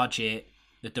 the budget,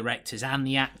 the directors and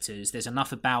the actors. There's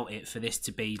enough about it for this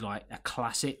to be like a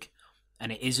classic,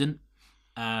 and it isn't.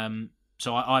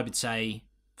 So I would say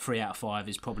 3 out of 5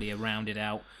 is probably a rounded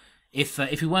out. If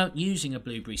we weren't using a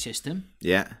blueberry system,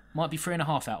 might be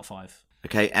 3.5 out of 5.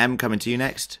 Okay, Em, coming to you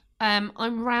next. I'm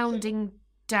rounding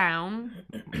down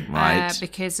Right.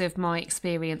 because of my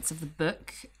experience of the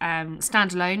book.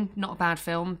 Standalone, not a bad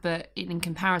film, but in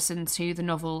comparison to the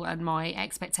novel and my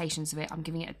expectations of it, I'm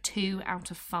giving it a 2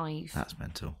 out of 5. That's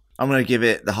mental. I'm going to give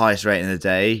it the highest rating of the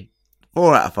day.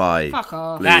 4 out of 5. Fuck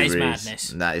off. Blueberries. That is madness.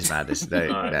 That is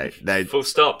madness. No. Full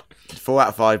stop. 4 out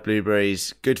of 5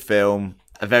 blueberries. Good film.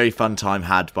 A very fun time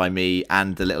had by me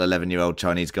and the little 11-year-old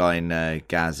Chinese guy in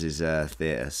Gaz's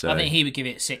theatre. So I think he would give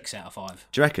it 6 out of 5.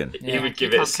 do you reckon? He would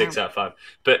give it a 6 out of 5.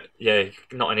 But yeah,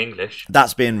 not in English.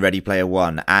 That's been Ready Player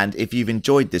One. And if you've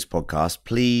enjoyed this podcast,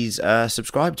 please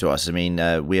subscribe to us. I mean,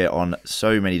 we're on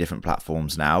so many different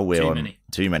platforms now. We're on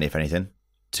too many, if anything.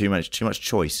 Too much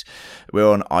choice. We're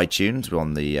on iTunes.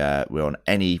 We're on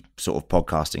any sort of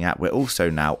podcasting app. We're also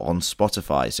now on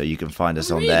Spotify, so you can find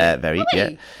us on there.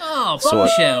 Oh,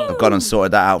 bombshell! I've gone and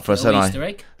sorted that out for us, haven't I? Easter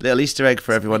egg. Little Easter egg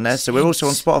for everyone there. So we're also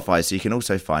on Spotify, so you can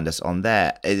also find us on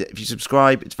there. If you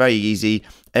subscribe, it's very easy.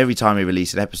 Every time we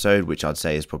release an episode, which I'd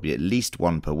say is probably at least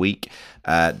 1 per week,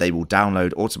 they will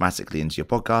download automatically into your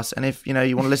podcast. And if you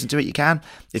want to listen to it, you can.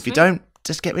 If you don't,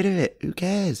 just get rid of it. Who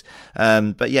cares?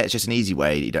 But yeah, it's just an easy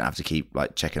way. You don't have to keep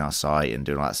checking our site and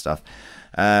doing all that stuff.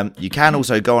 You can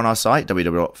also go on our site,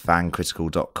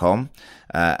 www.fancritical.com,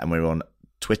 and we're on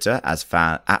Twitter as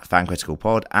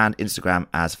 @fancriticalpod and Instagram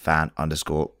as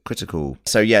 @fan_critical.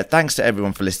 So yeah, thanks to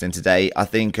everyone for listening today. I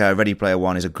think Ready Player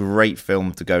One is a great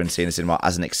film to go and see in the cinema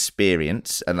as an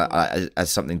experience and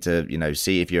as something to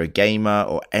see if you're a gamer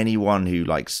or anyone who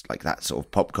likes that sort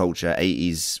of pop culture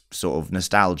 80s sort of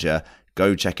nostalgia.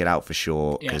 Go check it out for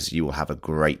sure, because you will have a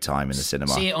great time in the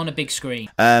cinema. See it on a big screen.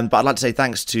 But I'd like to say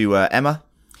thanks to Emma.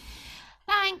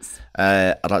 Thanks.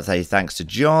 I'd like to say thanks to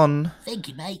John. Thank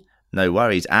you, mate. No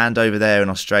worries. And over there in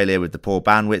Australia with the poor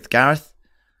bandwidth, Gareth.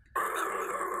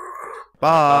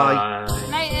 Bye.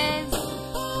 Later.